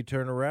if you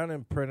turn around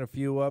and print a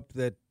few up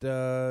that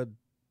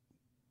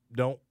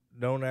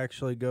don't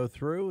actually go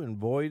through and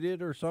void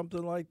it or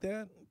something like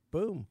that,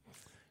 boom.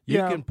 You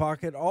can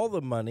pocket all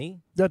the money.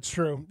 That's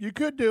true. You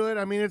could do it.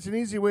 I mean, it's an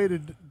easy way to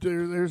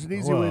do. There's an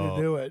easy way to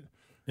do it.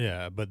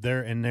 Yeah, but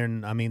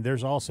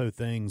there's also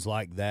things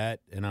like that,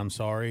 and I'm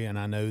sorry, and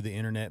I know the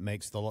internet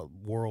makes the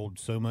world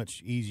so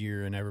much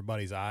easier in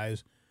everybody's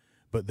eyes,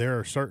 but there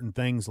are certain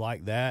things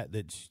like that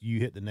you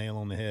hit the nail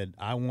on the head.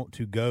 I want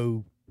to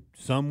go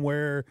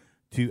somewhere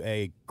to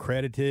a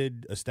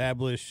credited,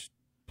 established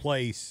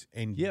place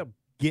and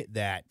get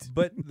that.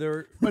 But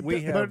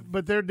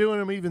But they're doing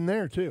them even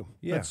there too.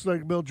 Yeah. That's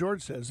like Bill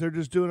George says. They're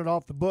just doing it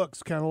off the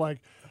books, kind of like,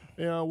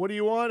 you know, what do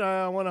you want?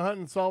 I want a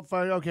hunting salt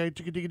fire. Okay, and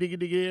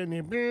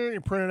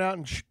you print it out,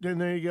 and then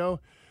there you go.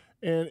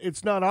 And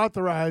it's not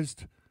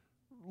authorized,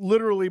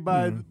 literally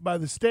by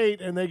the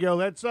state. And they go,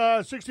 that's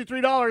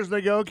 $63.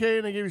 They go, okay,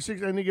 and they give you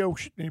 $6, and you go,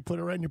 and you put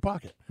it right in your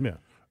pocket. Yeah.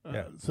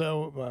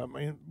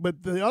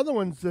 But the other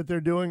ones that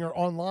they're doing are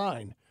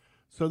online,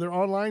 so they're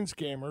online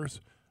scammers.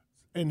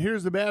 And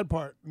here's the bad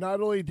part: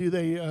 not only do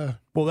they,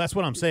 well, that's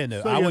what I'm saying.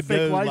 Though I I would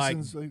fake go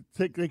license,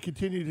 they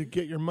continue to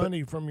get your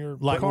money from your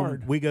like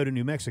card. when we go to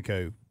New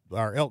Mexico,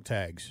 our elk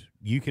tags.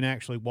 You can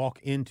actually walk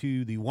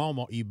into the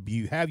Walmart.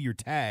 You have your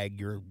tag.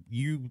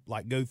 You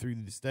like go through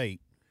the state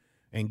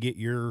and get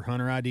your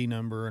hunter ID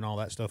number and all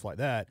that stuff like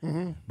that.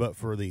 Mm-hmm. But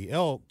for the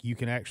elk, you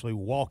can actually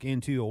walk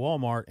into a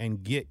Walmart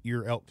and get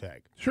your elk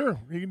tag. Sure,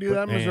 you can do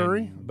that in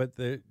Missouri. But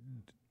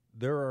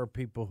there are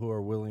people who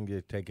are willing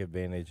to take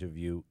advantage of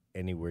you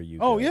anywhere you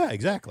go. Oh, yeah,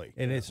 exactly.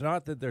 And it's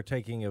not that they're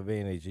taking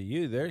advantage of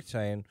you. They're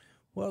saying,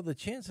 well, the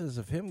chances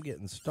of him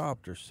getting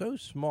stopped are so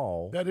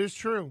small. That is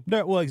true.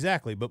 No, well,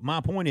 exactly. But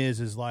my point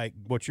is like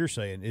what you're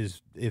saying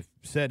is if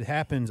said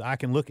happens, I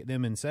can look at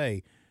them and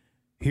say,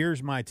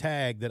 here's my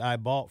tag that I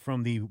bought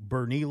from the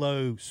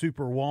Bernilo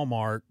Super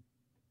Walmart,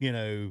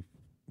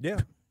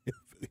 Yeah.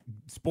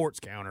 sports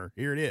counter.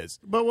 Here it is.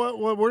 But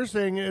what we're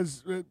saying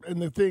is,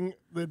 and the thing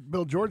that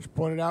Bill George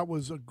pointed out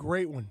was a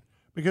great one,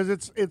 because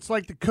it's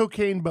like the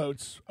cocaine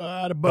boats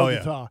out of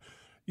Bogota.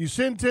 You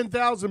send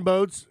 10,000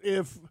 boats.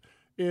 If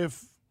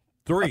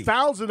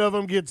 1,000 of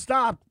them get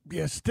stopped,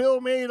 you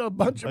still made a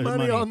bunch of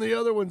money on the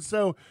other one.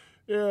 So,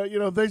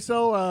 if they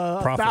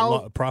sell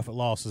profit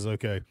loss is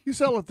okay. You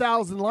sell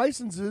 1,000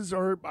 licenses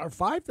or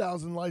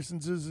 5,000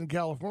 licenses in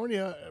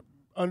California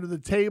under the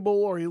table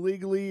or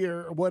illegally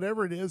or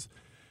whatever it is,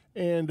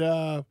 and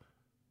 4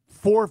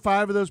 or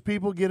 5 of those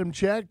people get them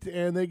checked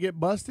and they get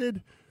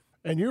busted,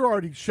 and you're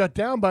already shut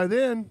down by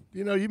then.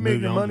 You know, you made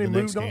your money,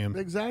 moved on.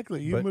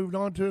 Exactly. You moved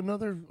on to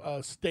another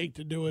state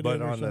to do it.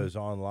 But on those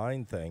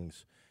online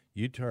things,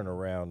 you turn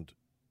around,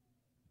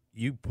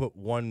 you put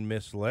one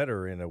missed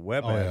letter in a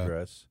web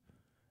address,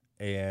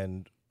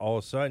 and all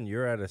of a sudden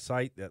you're at a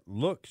site that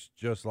looks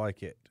just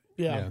like it.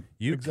 Yeah.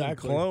 You can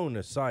clone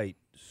a site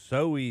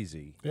so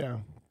easy. Yeah.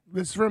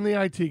 This is from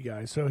the IT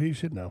guy, so he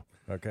should know.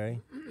 Okay.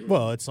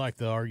 Well, it's like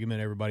the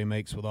argument everybody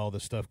makes with all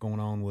this stuff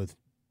going on with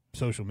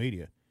social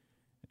media.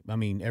 I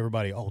mean,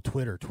 everybody,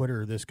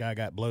 Twitter, this guy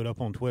got blowed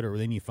up on Twitter.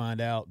 Then you find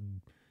out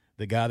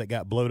the guy that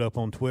got blowed up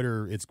on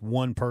Twitter, it's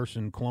one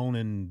person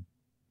cloning,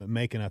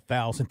 making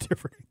 1,000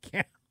 different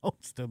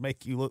accounts to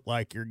make you look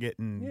like you're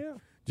getting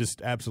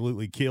just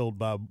absolutely killed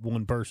by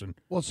one person.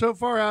 Well, so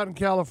far out in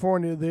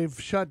California, they've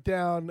shut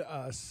down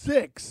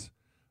 6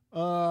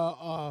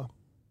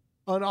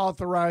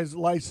 unauthorized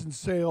license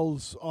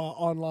sales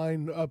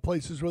online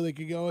places where they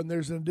could go, and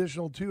there's an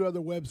additional 2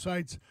 other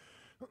websites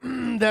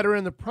that are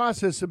in the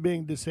process of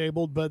being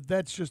disabled, but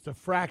that's just a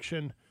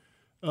fraction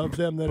of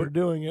them that are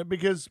doing it.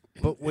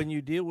 But when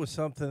you deal with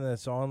something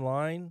that's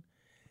online,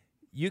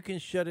 you can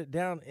shut it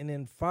down, and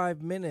in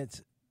 5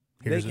 minutes,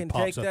 they can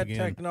take that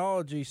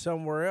technology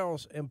somewhere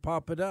else and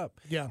pop it up.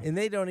 Yeah, and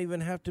they don't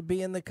even have to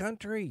be in the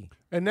country.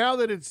 And now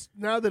that it's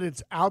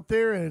out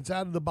there and it's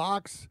out of the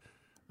box,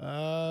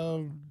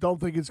 don't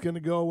think it's going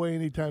to go away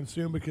anytime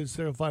soon, because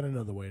they'll find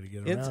another way to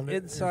get around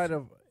it.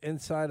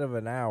 Inside of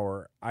an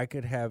hour, I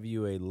could have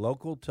you a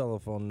local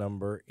telephone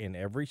number in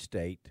every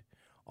state,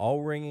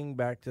 all ringing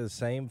back to the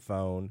same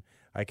phone.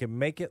 I can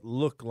make it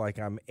look like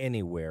I'm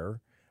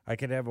anywhere. I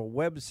could have a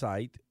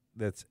website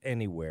that's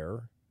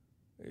anywhere.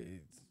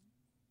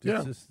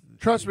 Yeah.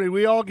 Trust me,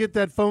 we all get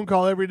that phone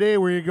call every day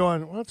where you're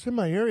going, well, it's in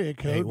my area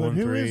code, but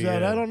who is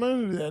that? yeah. I don't know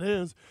who that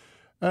is.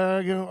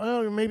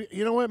 Well, maybe,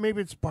 you know what?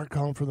 Maybe it's Bart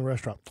calling from the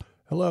restaurant.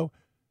 Hello.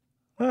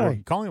 Or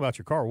Hi. calling about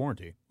your car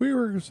warranty. We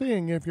were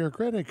seeing if your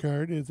credit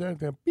card is at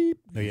the beep.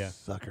 Oh, yeah.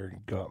 Sucker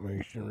got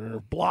me.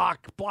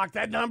 Block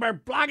that number.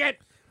 Block it.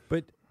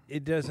 But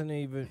it doesn't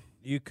even.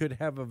 You could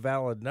have a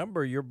valid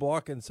number. You're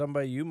blocking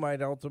somebody you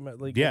might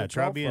ultimately get Yeah, a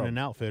try call being from. an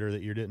outfitter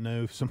that you didn't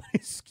know if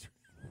somebody's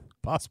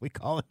possibly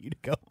calling you to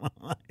go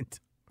online.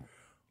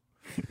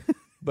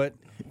 But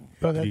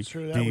That's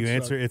true. That Do you would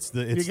answer? suck.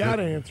 It's You got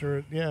to the, answer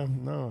it. Yeah.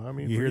 No, I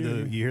mean, you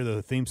for hear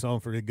the theme song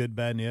for the good,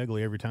 bad, and the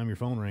ugly every time your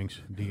phone rings.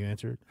 Do you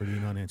answer it or do you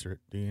not answer it?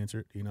 Do you answer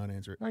it? Do you not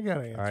answer it? I got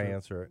to answer I it.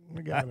 answer it.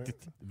 I got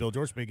it. Bill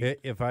George speaking.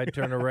 If I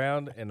turn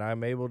around and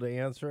I'm able to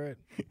answer it,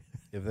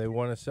 if they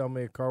want to sell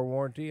me a car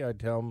warranty, I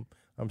tell them,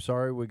 I'm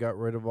sorry, we got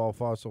rid of all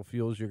fossil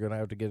fuels. You're going to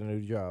have to get a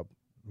new job.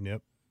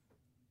 Yep.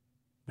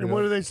 And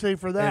what do they say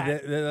for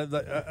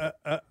that?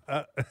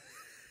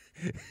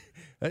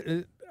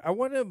 I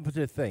want them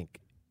to think,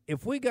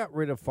 if we got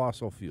rid of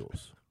fossil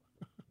fuels,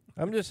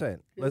 I'm just saying,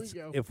 Here we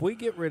go. if we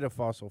get rid of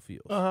fossil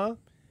fuels, Uh-huh.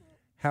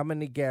 how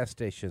many gas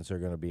stations are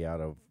going to be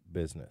out of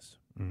business?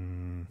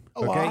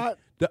 A lot.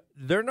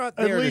 They're not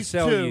At there to least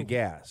sell two. you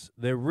gas.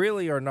 They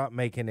really are not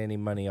making any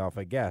money off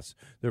of gas.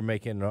 They're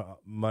making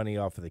money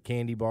off of the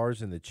candy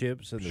bars and the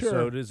chips and the Sure.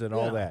 sodas and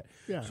all Yeah. that.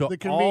 Yeah, So the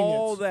convenience.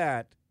 all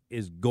that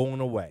is going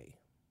away.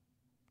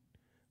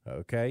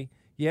 Okay?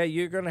 Yeah,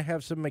 you're going to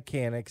have some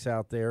mechanics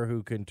out there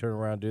who can turn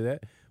around and do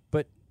that.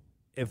 But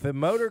if a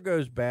motor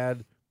goes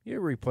bad,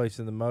 you're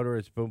replacing the motor.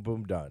 It's boom,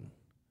 boom, done.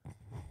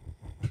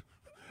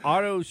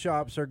 Auto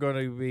shops are going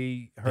to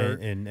be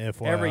hurt. And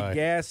FYI, Every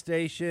gas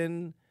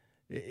station,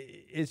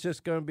 it's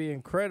just going to be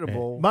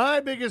incredible. My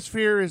biggest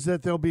fear is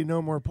that there'll be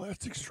no more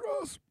plastic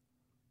straws.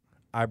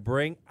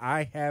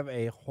 I have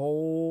a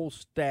whole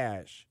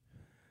stash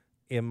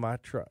in my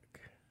truck.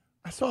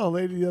 I saw a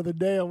lady the other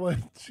day.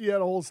 She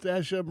had a whole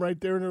stash of them right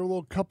there in her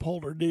little cup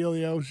holder deal.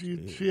 You know,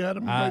 she had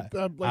them like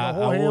a whole I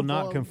will handful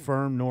not of 'em.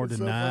 confirm nor It's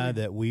so deny funny.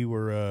 that we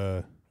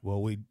were.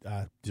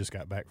 I just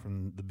got back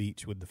from the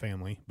beach with the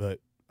family, but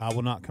I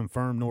will not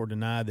confirm nor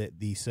deny that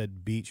the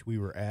said beach we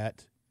were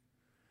at,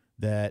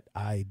 that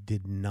I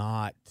did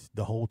not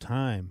the whole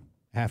time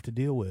have to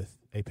deal with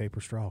a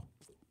paper straw.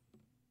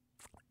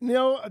 You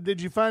know,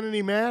 did you find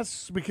any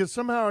masks? Because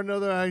somehow or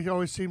another, I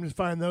always seem to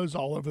find those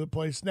all over the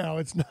place now.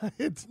 It's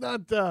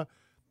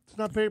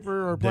not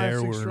paper or There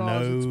plastic were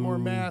straws. It's more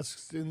no-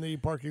 masks in the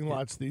parking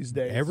lots these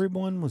days.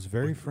 Everyone was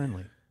very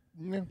friendly.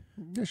 yeah,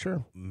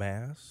 sure.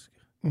 Mask?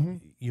 Mm-hmm.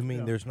 You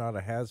mean there's not a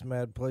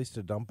hazmat place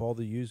to dump all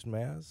the used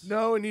masks?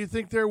 No, and you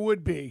think there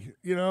would be,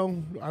 you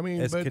know? I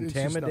mean, As but it's just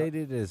not.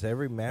 contaminated as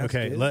every mask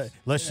Okay, is?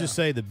 let's just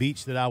say the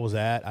beach that I was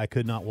at, I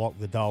could not walk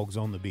the dogs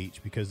on the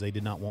beach because they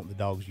did not want the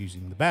dogs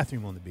using the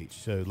bathroom on the beach.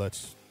 So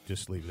let's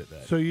just leave it at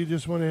that. So you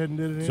just went ahead and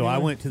did it. So I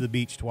anyway? went to the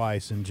beach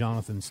twice, and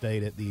Jonathan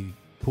stayed at the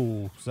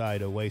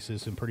poolside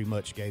oasis and pretty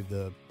much gave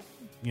the,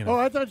 Oh, know.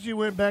 I thought you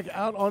went back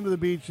out onto the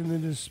beach and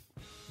then just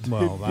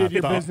well, did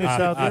your business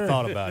out there. I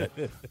thought about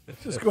it.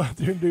 just go out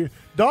there and do your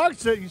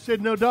dogs. You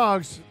said no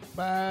dogs.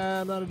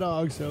 I'm not a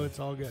dog, so it's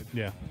all good.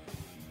 Yeah.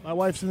 My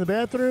wife's in the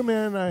bathroom,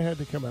 and I had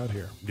to come out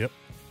here. Yep.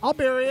 I'll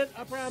bury it.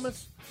 I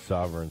promise.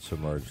 Sovereign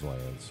submerged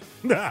lands.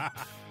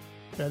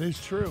 That is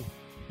true.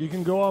 You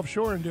can go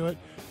offshore and do it.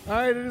 All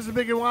right, it is a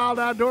Big and Wild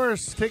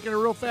Outdoors. Taking a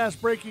real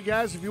fast break, you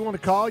guys. If you want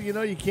to call, you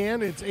know you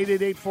can. It's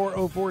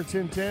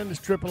 888-404-1010. It's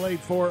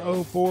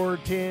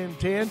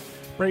 888-404-1010.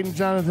 Braden,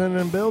 Jonathan,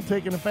 and Bill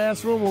taking a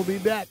fast one. We'll be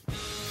back.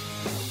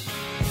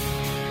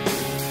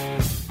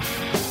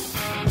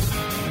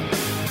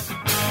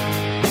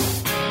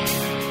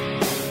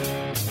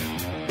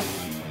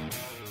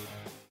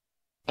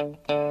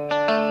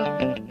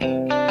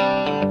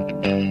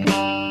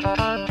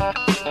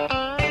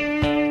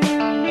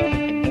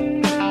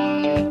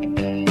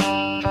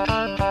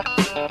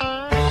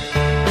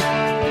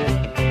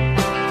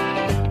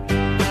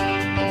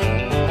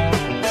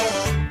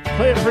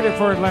 Play it pretty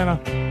for Atlanta.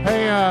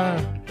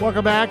 Hey,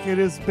 welcome back. It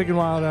is Big and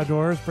Wild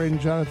Outdoors. Braden,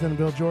 Jonathan, and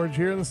Bill George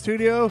here in the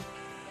studio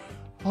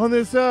on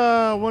this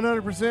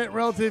 100%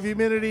 relative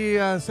humidity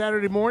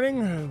Saturday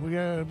morning. We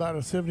got about a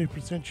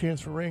 70%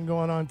 chance for rain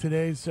going on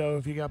today. So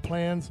if you got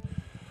plans,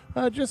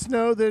 just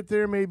know that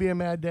there may be a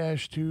mad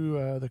dash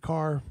to the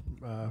car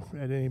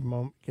at any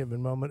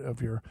given moment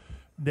of your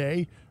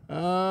day.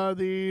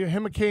 The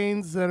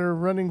hurricanes that are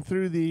running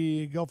through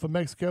the Gulf of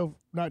Mexico,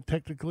 not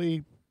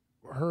technically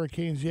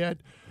hurricanes yet,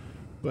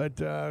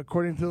 but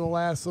according to the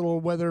last little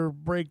weather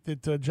break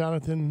that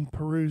Jonathan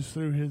perused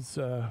through his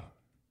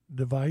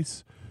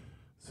device,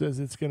 says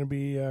it's going to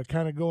be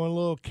kind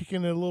of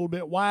kicking it a little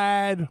bit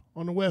wide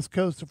on the west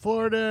coast of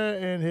Florida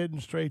and heading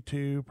straight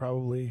to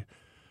probably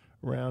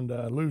around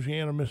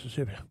Louisiana,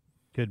 Mississippi.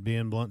 Could be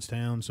in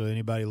Bluntstown. So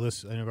any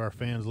of our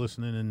fans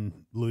listening in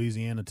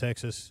Louisiana,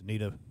 Texas,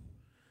 need a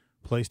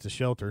place to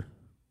shelter,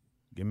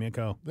 give me a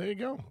call. There you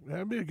go.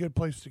 That'd be a good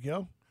place to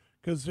go.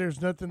 because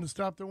there's nothing to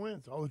stop the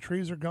winds. All the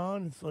trees are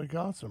gone. It's like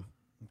awesome.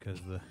 Because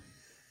the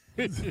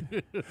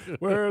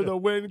Where the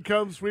wind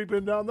comes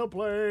sweeping down the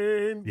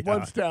plain. Yeah.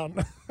 Once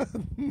down.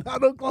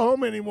 Not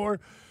Oklahoma anymore.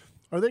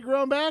 Are they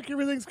growing back?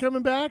 Everything's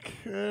coming back?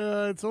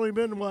 It's only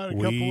been, what, a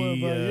couple of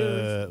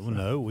years? well,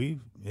 no,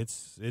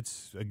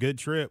 it's a good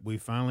trip. We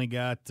finally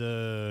got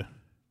to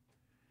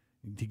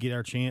get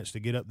our chance to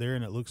get up there,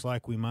 and it looks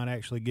like we might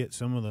actually get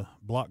some of the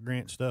block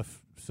grant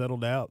stuff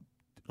settled out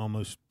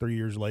almost 3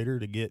 years later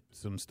to get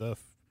some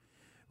stuff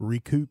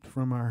recouped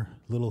from our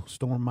little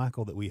Storm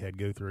Michael that we had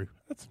go through.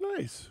 That's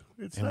nice.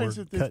 It's And nice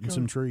we're that they've cutting come,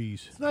 some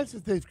trees. It's nice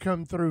that they've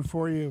come through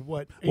for you,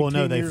 18 Well,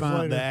 no, they years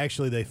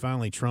later. they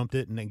finally trumped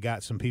it, and they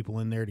got some people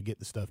in there to get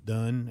the stuff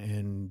done.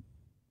 And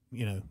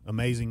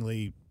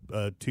amazingly,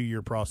 a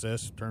 2-year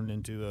process turned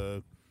into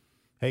a,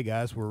 hey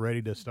guys, we're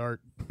ready to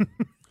start.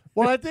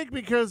 Well, I think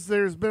because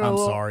there's been I'm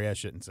sorry, I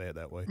shouldn't say it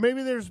that way.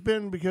 Maybe there's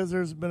been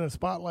a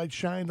spotlight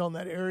shined on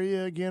that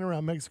area again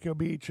around Mexico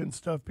Beach and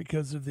stuff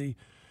because of the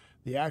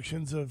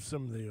actions of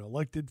some of the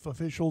elected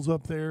officials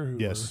up there who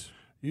Yes. are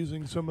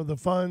using some of the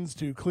funds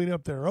to clean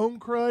up their own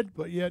crud,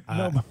 but yet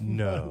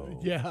No.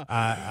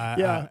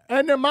 yeah,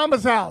 and their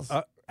mama's house,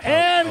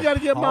 and you got to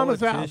get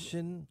mama's house.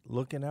 Politician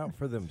looking out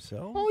for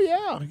themselves. Oh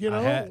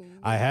yeah,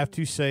 I have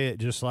to say it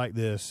just like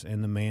this,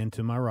 and the man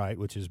to my right,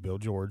 which is Bill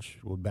George,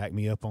 would back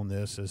me up on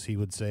this, as he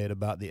would say it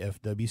about the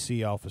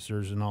FWC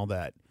officers and all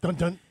that. Dun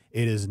dun.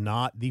 It is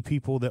not the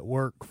people that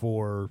work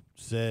for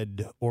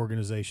said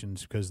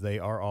organizations, because they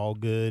are all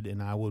good,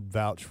 and I would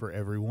vouch for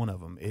every one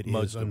of them.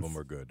 Most of them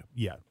are good.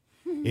 Yeah.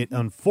 It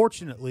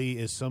unfortunately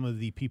is some of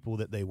the people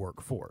that they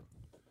work for.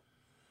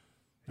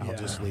 I'll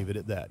just leave it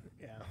at that.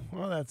 Yeah,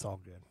 well, that's all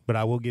good. But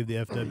I will give the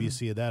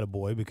FWC a that a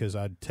boy, because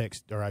I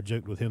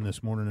joked with him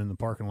this morning in the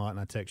parking lot, and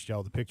I texted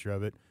y'all the picture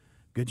of it.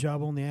 Good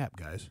job on the app,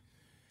 guys.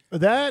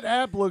 That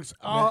app looks.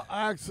 Now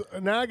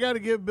I got to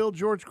give Bill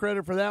George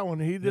credit for that one.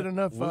 He did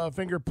enough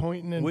finger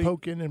pointing and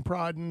poking and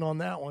prodding on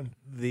that one.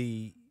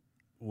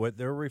 What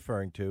they're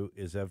referring to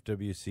is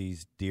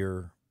FWC's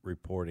deer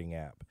reporting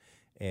app.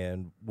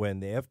 And when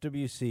the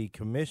FWC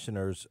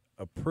commissioners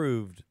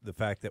approved the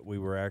fact that we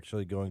were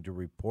actually going to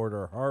report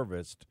our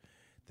harvest,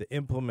 the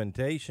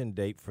implementation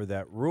date for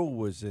that rule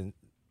was in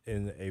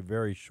a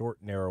very short,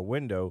 narrow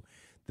window,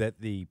 that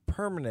the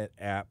permanent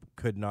app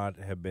could not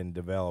have been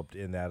developed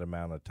in that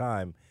amount of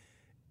time,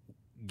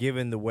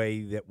 given the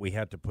way that we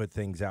had to put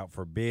things out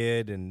for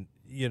bid. And,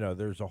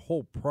 there's a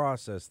whole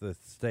process. The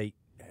state,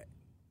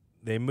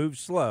 they move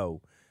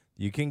slow.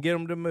 You can get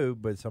them to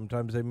move, but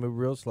sometimes they move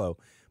real slow.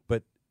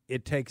 But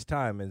it takes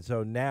time. And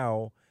so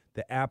now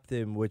the app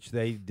in which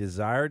they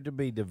desired to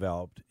be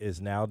developed is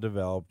now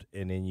developed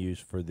and in use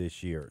for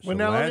this year. So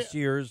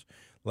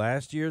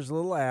last year's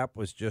little app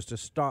was just a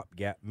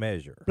stopgap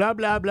measure. Blah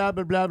blah blah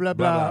blah blah blah Blah,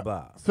 blah,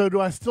 blah. So do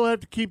I still have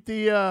to keep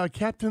the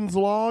captain's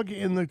can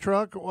in the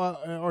truck,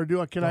 or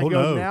can I go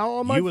no. now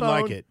on my phone? You would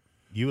like it.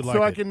 You would like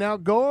so it. I can now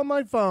go on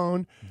my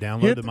phone,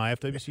 Download the My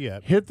FWC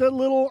app. hit the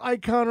little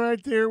icon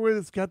right there where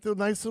it's got the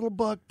nice little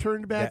buck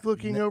turned back,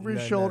 looking over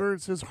his shoulder.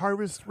 It says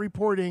Harvest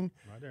Reporting,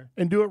 Right there.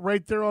 and do it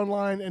right there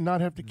online, and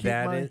not have to keep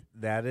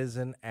That is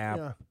an app.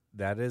 Yeah.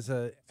 That is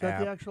a Is that app.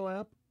 the actual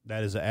app?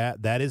 That is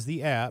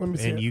the app, Let me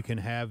see and it. you can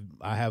have.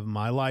 I have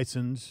my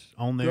license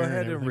on there. Go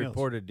ahead and everything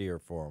report else. a deer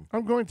for them.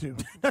 I'm going to.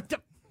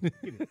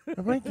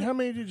 How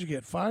many did you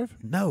get? 5?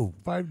 No,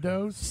 5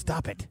 does?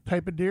 stop it.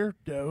 Type of deer?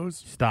 Does.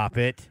 Stop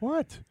it.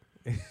 What?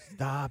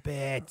 Stop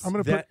it. I'm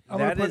gonna That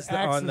put is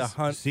on the axes.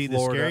 hunt. See, the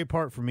Florida. scary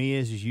part for me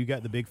is you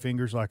got the big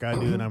fingers like I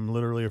do, and I'm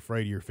literally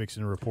afraid you're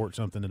fixing to report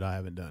something that I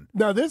haven't done.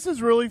 Now, this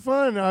is really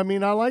fun. I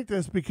mean, I like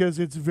this because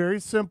it's very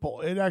simple.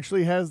 It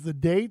actually has the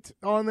date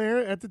on there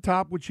at the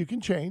top, which you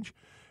can change.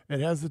 It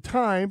has the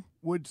time,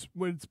 which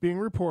when it's being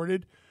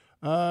reported.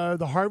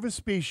 The harvest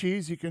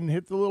species, you can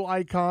hit the little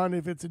icon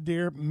if it's a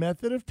deer.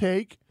 Method of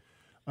take,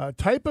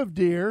 type of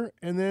deer,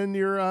 and then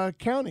your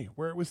county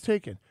where it was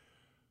taken.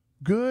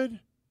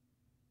 Good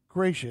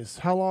gracious,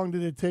 how long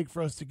did it take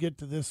for us to get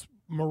to this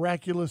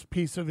miraculous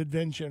piece of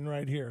invention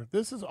right here?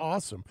 This is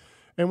awesome.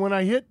 And when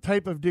I hit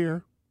type of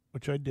deer,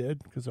 which I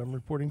did because I'm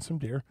reporting some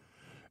deer,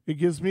 it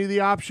gives me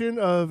the option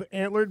of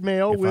antlered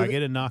male. If I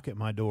get a knock at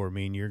my door,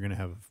 me and you're going to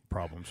have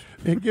problems.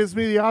 It gives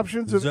me the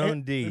options of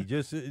Zone D,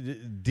 just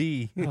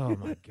D. Oh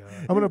my god!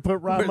 I'm gonna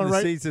put Where the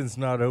right. season's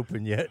not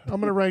open yet. I'm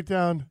gonna write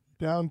down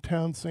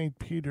downtown St.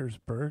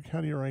 Petersburg.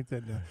 How do you write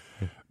that down?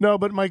 No,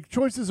 but my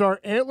choices are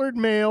antlered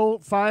male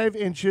 5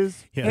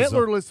 inches, Yeah,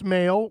 antlerless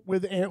male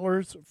with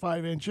antlers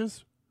 5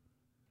 inches,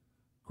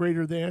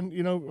 greater than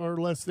or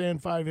less than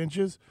 5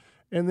 inches,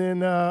 and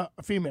then a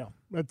female.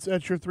 That's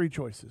your 3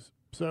 choices.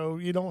 So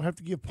you don't have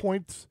to give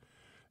points.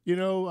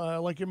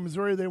 Like in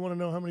Missouri, they want to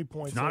know how many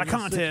points. It's not So a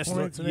I guess 6 contest.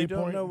 points, an You 8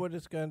 don't point. know what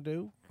it's going to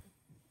do.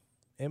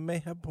 It may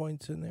have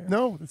points in there.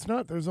 No, it's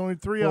not. There's only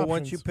 3 Well, options.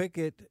 once you pick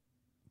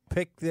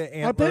the I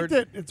antlered. picked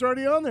it. It's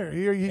already on there.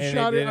 Here, he And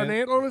shot it it an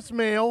didn't- antlerless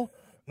male.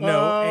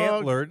 No,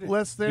 antlered.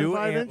 Less than do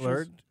 5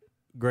 antlered, inches.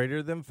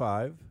 greater than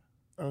 5.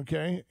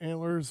 Okay,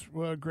 antlers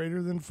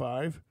greater than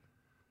 5.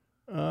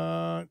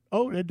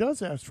 It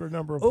does ask for a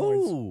number of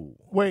points. Oh,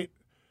 Wait,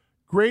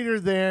 greater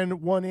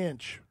than 1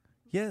 inch.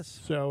 yes.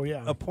 So,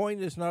 yeah. A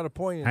point is not a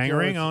point. Hang a until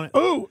ring it's- on it.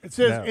 Oh, it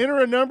says No. enter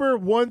a number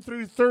 1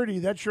 through 30.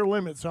 That's your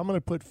limit. So I'm going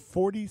to put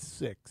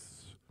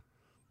 46.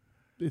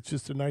 It's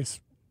just a nice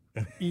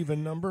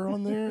even number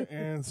on there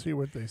and see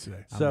what they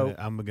say. So,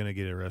 I'm gonna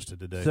get arrested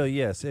today. so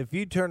yes, if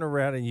you turn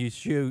around and you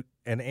shoot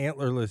an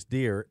antlerless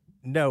deer,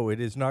 no, it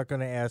is not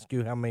going to ask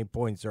you how many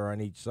points are on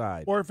each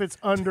side. Or if it's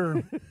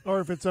under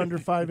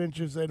 5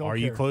 inches, they don't Are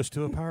care. you close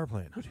to a power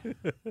plant?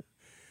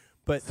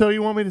 But So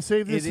you want me to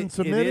save this and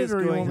submit it, or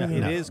you going, want me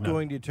it to? is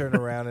going to turn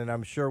around, and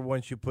I'm sure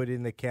once you put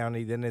in the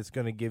county, then it's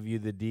going to give you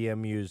the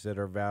DMUs that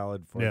are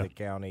valid for Yeah. the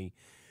county.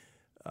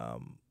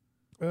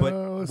 But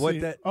Let's what see.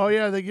 that-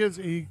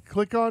 you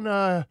click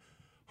on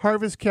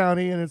Harvest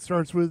County, and it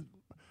starts with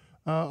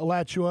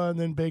Alachua and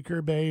then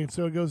Baker Bay,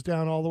 so it goes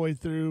down all the way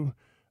through.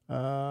 As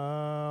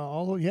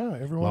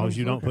Everyone. long as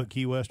you don't okay. put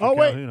Key West Oh, or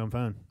wait. Calhoun, I'm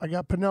fine. I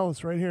got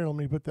Pinellas right here. Let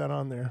me put that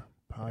on there.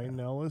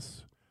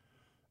 Pinellas,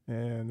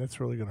 and that's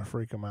really going to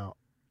freak them out.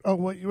 Oh,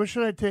 what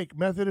should I take?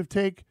 Method of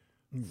take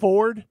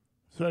Ford.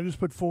 So I just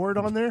put Ford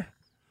on there.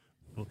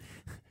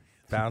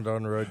 Found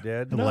on road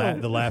dead. The,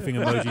 the laughing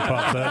emoji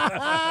pops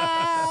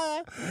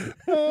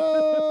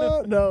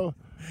up. No.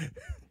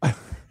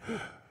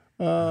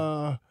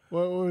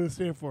 What would it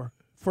stand for?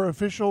 For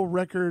official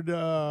record,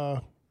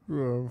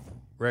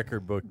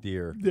 Record book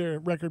deer. their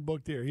record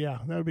book deer. Yeah,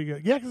 that would be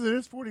good. Yeah, because it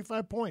is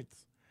 45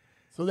 points,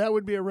 so that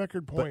would be a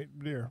record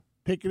point deer.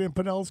 Taken in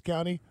Pinellas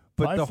County.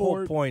 But by the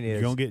Ford. whole point You're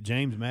is gonna get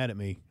James mad at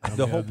me. the I'll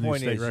whole have new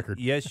point state is record.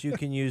 yes, you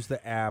can use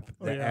the app.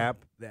 Oh, The yeah.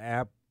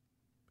 app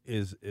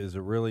is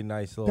a really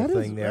nice little That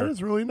is thing there. that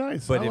is really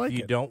nice. But I if like you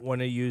it. don't want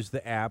to use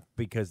the app,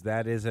 because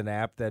that is an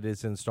app that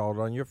is installed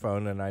on your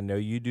phone, and I know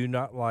you do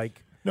not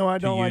like no, I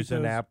to don't like use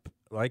an those. app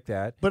like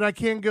that. But I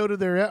can go to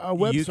their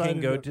website. You can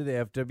and go to the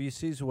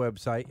FWC's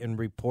website and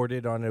report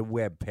it on a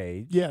web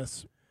page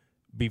Yes.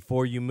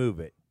 before you move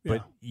it. Yeah.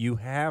 But you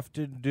have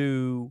to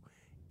do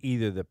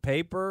either the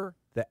paper,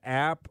 the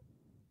app,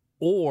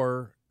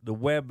 or the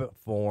web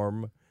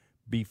form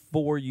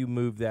before you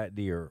move that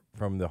deer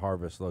from the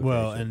harvest location.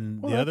 Well,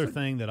 and Well, the other that's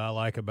thing that I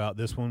like about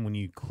this one, when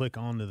you click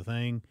onto the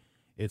thing,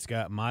 it's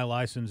got my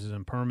licenses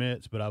and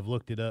permits, but I've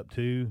looked it up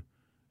too,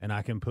 and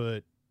I can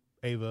put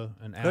Ava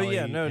and oh Allie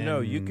yeah,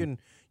 no, you and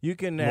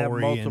can have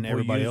Lori multiple and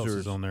everybody else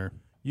users is on there.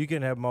 You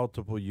can have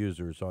multiple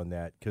users on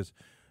that because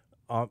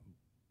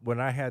when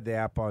I had the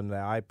app on the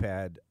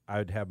iPad, I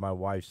would have my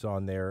wife's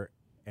on there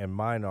and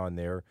mine on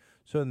there.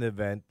 So in the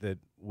event that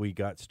we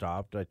got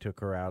stopped, I took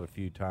her out a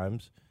few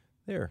times.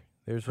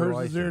 There's her Hers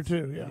license. is there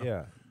too. Yeah.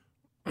 Yeah.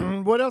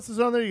 What else is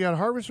on there? You got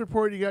Harvest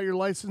Report. You got your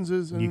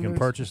licenses. And You can there's-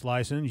 purchase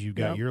license. You've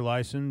got Yep. your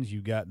license.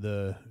 You've got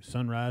the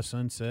sunrise,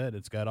 sunset.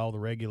 It's got all the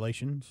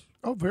regulations.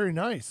 Oh, very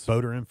nice.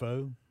 Boater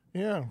info.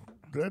 Yeah,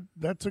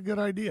 that's a good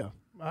idea.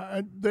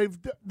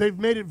 They've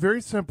made it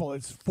very simple.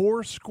 It's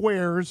 4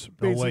 squares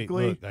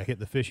basically. Oh, wait, look, I hit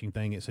the fishing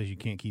thing. It says you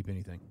can't keep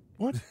anything.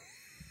 What?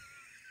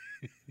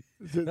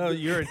 Is it- No,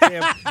 you're in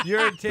Tampa.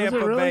 You're in Tampa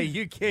really? Bay.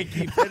 You can't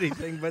keep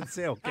anything but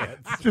sail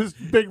cats. just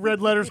big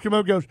red letters come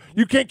up. Goes.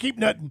 You can't keep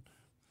nothing,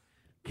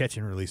 Catch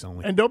and release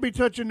only. and don't be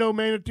touching no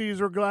manatees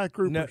or glass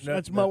groupers. No,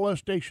 That's no.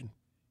 molestation.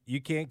 You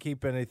can't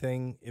keep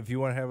anything. If you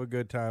want to have a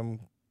good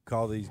time,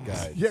 call these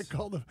guys. Yeah,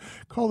 call the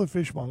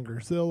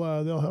fishmongers.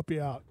 They'll help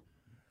you out.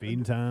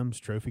 Feeding times,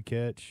 trophy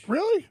catch.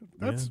 Really?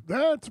 That's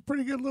a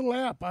pretty good little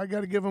app. I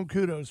got to give them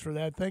kudos for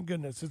that. Thank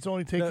goodness. It's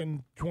only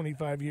taken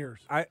 25 years.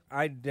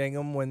 I ding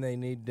them when they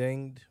need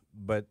dinged,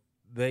 but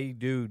they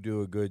do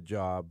a good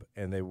job,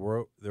 and they're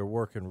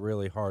working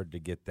really hard to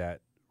get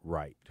that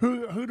right.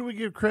 Who do we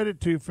give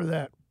credit to for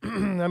that?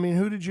 I mean,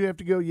 who did you have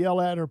to go yell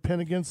at or pin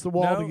against the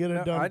wall to get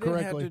it done I didn't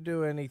correctly? have to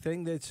do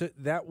anything.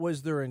 That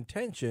was their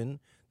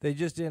intention. They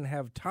just didn't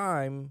have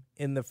time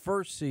in the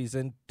first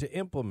season to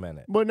implement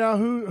it. But now,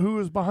 who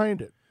is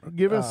behind it?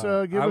 Give us,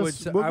 I we'll would give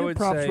say-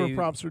 props where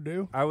props are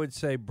due. I would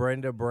say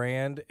Brenda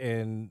Brand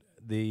and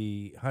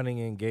the hunting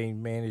and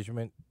game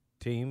management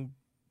team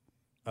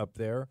up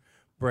there.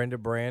 Brenda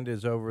Brand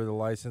is over the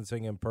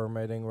licensing and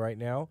permitting right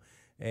now.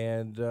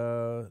 And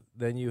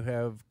then you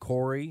have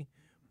Corey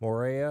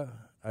Morea,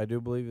 I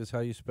do believe is how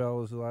you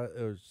spell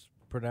his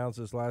pronounce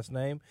his last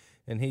name,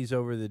 and he's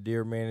over the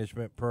deer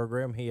management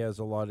program. He has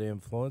a lot of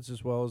influence,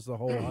 as well as the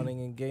whole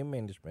hunting and game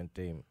management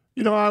team.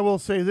 You know, I will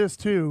say this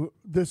too.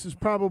 This is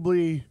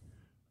probably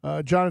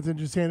Jonathan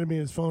just handed me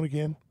his phone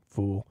again.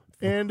 Fool.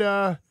 And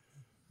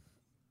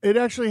it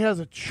actually has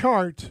a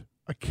chart,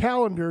 a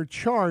calendar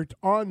chart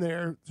on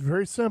there. It's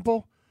very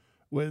simple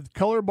with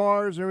color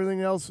bars and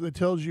everything else that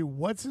tells you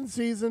what's in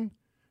season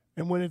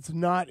and when it's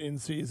not in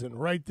season,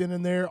 right then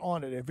and there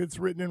on it. If it's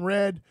written in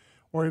red,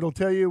 or it'll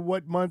tell you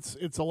what months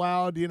it's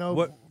allowed,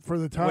 for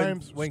the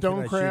times. When Stone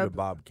can I crab. shoot a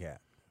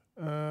bobcat?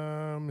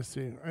 Let me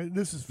see.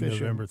 This is fishing.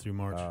 November through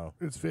March. Oh,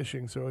 It's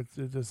fishing, so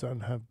it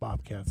doesn't have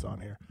bobcats on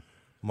here.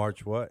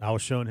 March what? I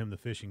was showing him the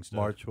fishing stuff.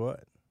 March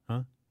what?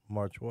 Huh?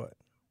 March what?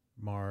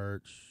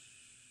 March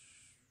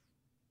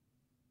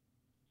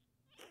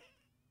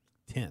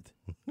 10th.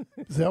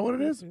 Is that what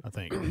it is? I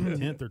think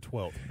 10th or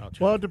 12th. I'll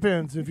check. Well, it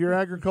depends. If you're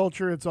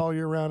agriculture, it's all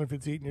year round if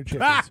it's eating your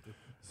chickens.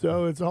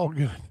 So it's all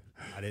good.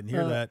 I didn't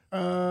hear that.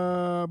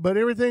 But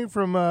everything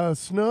from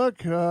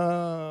snook,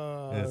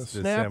 It's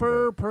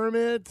snapper,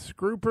 permit,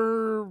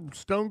 grouper,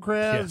 stone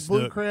crabs, Yeah, blue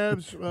snook.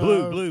 crabs,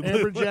 Blue.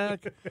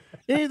 amberjack,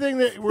 anything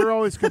that we're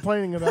always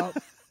complaining about.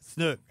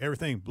 Snook,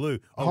 everything blue.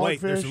 Oh, wait,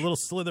 there's a Hogfish. little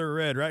slither of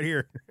red right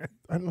here.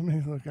 I don't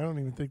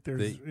even think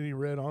there's any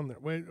red on there.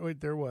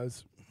 Wait, there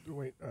was.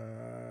 Wait,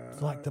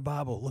 It's like the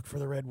Bible. Look for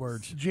the red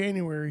words.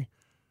 January.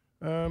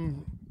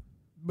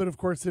 But of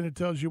course, then it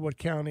tells you what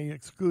county,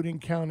 excluding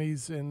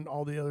counties and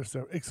all the other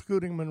stuff,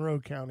 excluding Monroe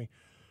County.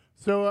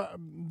 So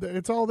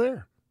it's all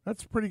there.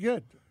 That's pretty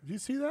good. Did you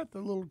see that? The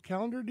little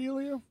calendar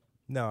dealio?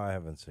 No, I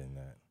haven't seen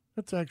that.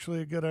 That's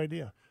actually a good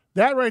idea.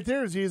 That right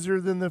there is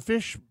easier than the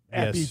fish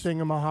appy Yes.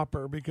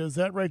 thingamahopper because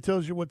that right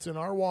tells you what's in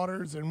our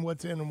waters and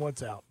what's in and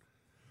what's out.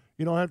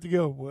 You don't have to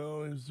go,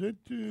 well, is it?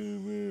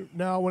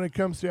 Now, when it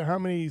comes to how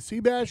many sea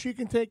bass you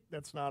can take,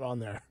 that's not on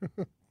there.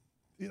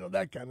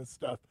 That kind of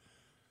stuff.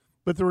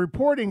 But the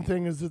reporting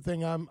thing is the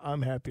thing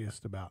I'm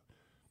happiest about.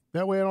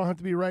 That way I don't have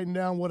to be writing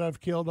down what I've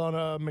killed on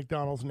a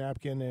McDonald's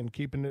napkin and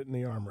keeping it in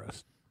the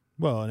armrest.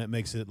 Well, and it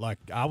makes it like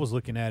I was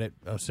looking at it.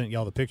 I sent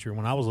y'all the picture.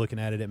 When I was looking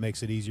at it, it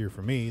makes it easier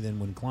for me than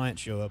when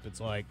clients show up. It's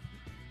like,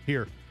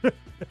 here.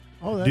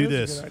 Oh, that Do is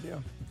this. a good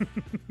idea.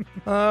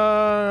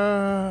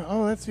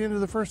 That's the end of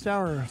the first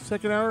hour.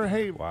 Second hour,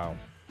 hey, Wow.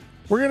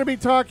 we're going to be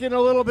talking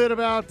a little bit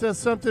about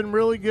something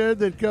really good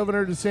that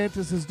Governor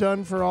DeSantis has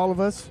done for all of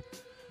us.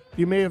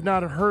 You may have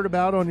not heard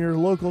about on your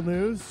local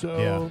news, so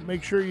Yeah.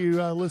 make sure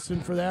you listen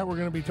for that. We're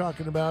going to be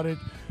talking about it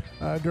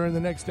during the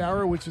next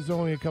hour, which is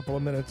only a couple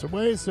of minutes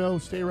away, so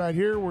stay right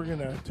here. We're going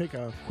to take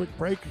a quick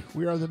break.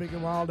 We are the Big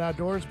and Wild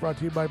Outdoors, brought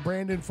to you by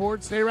Brandon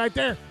Ford. Stay right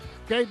there.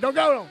 Okay, don't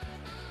go.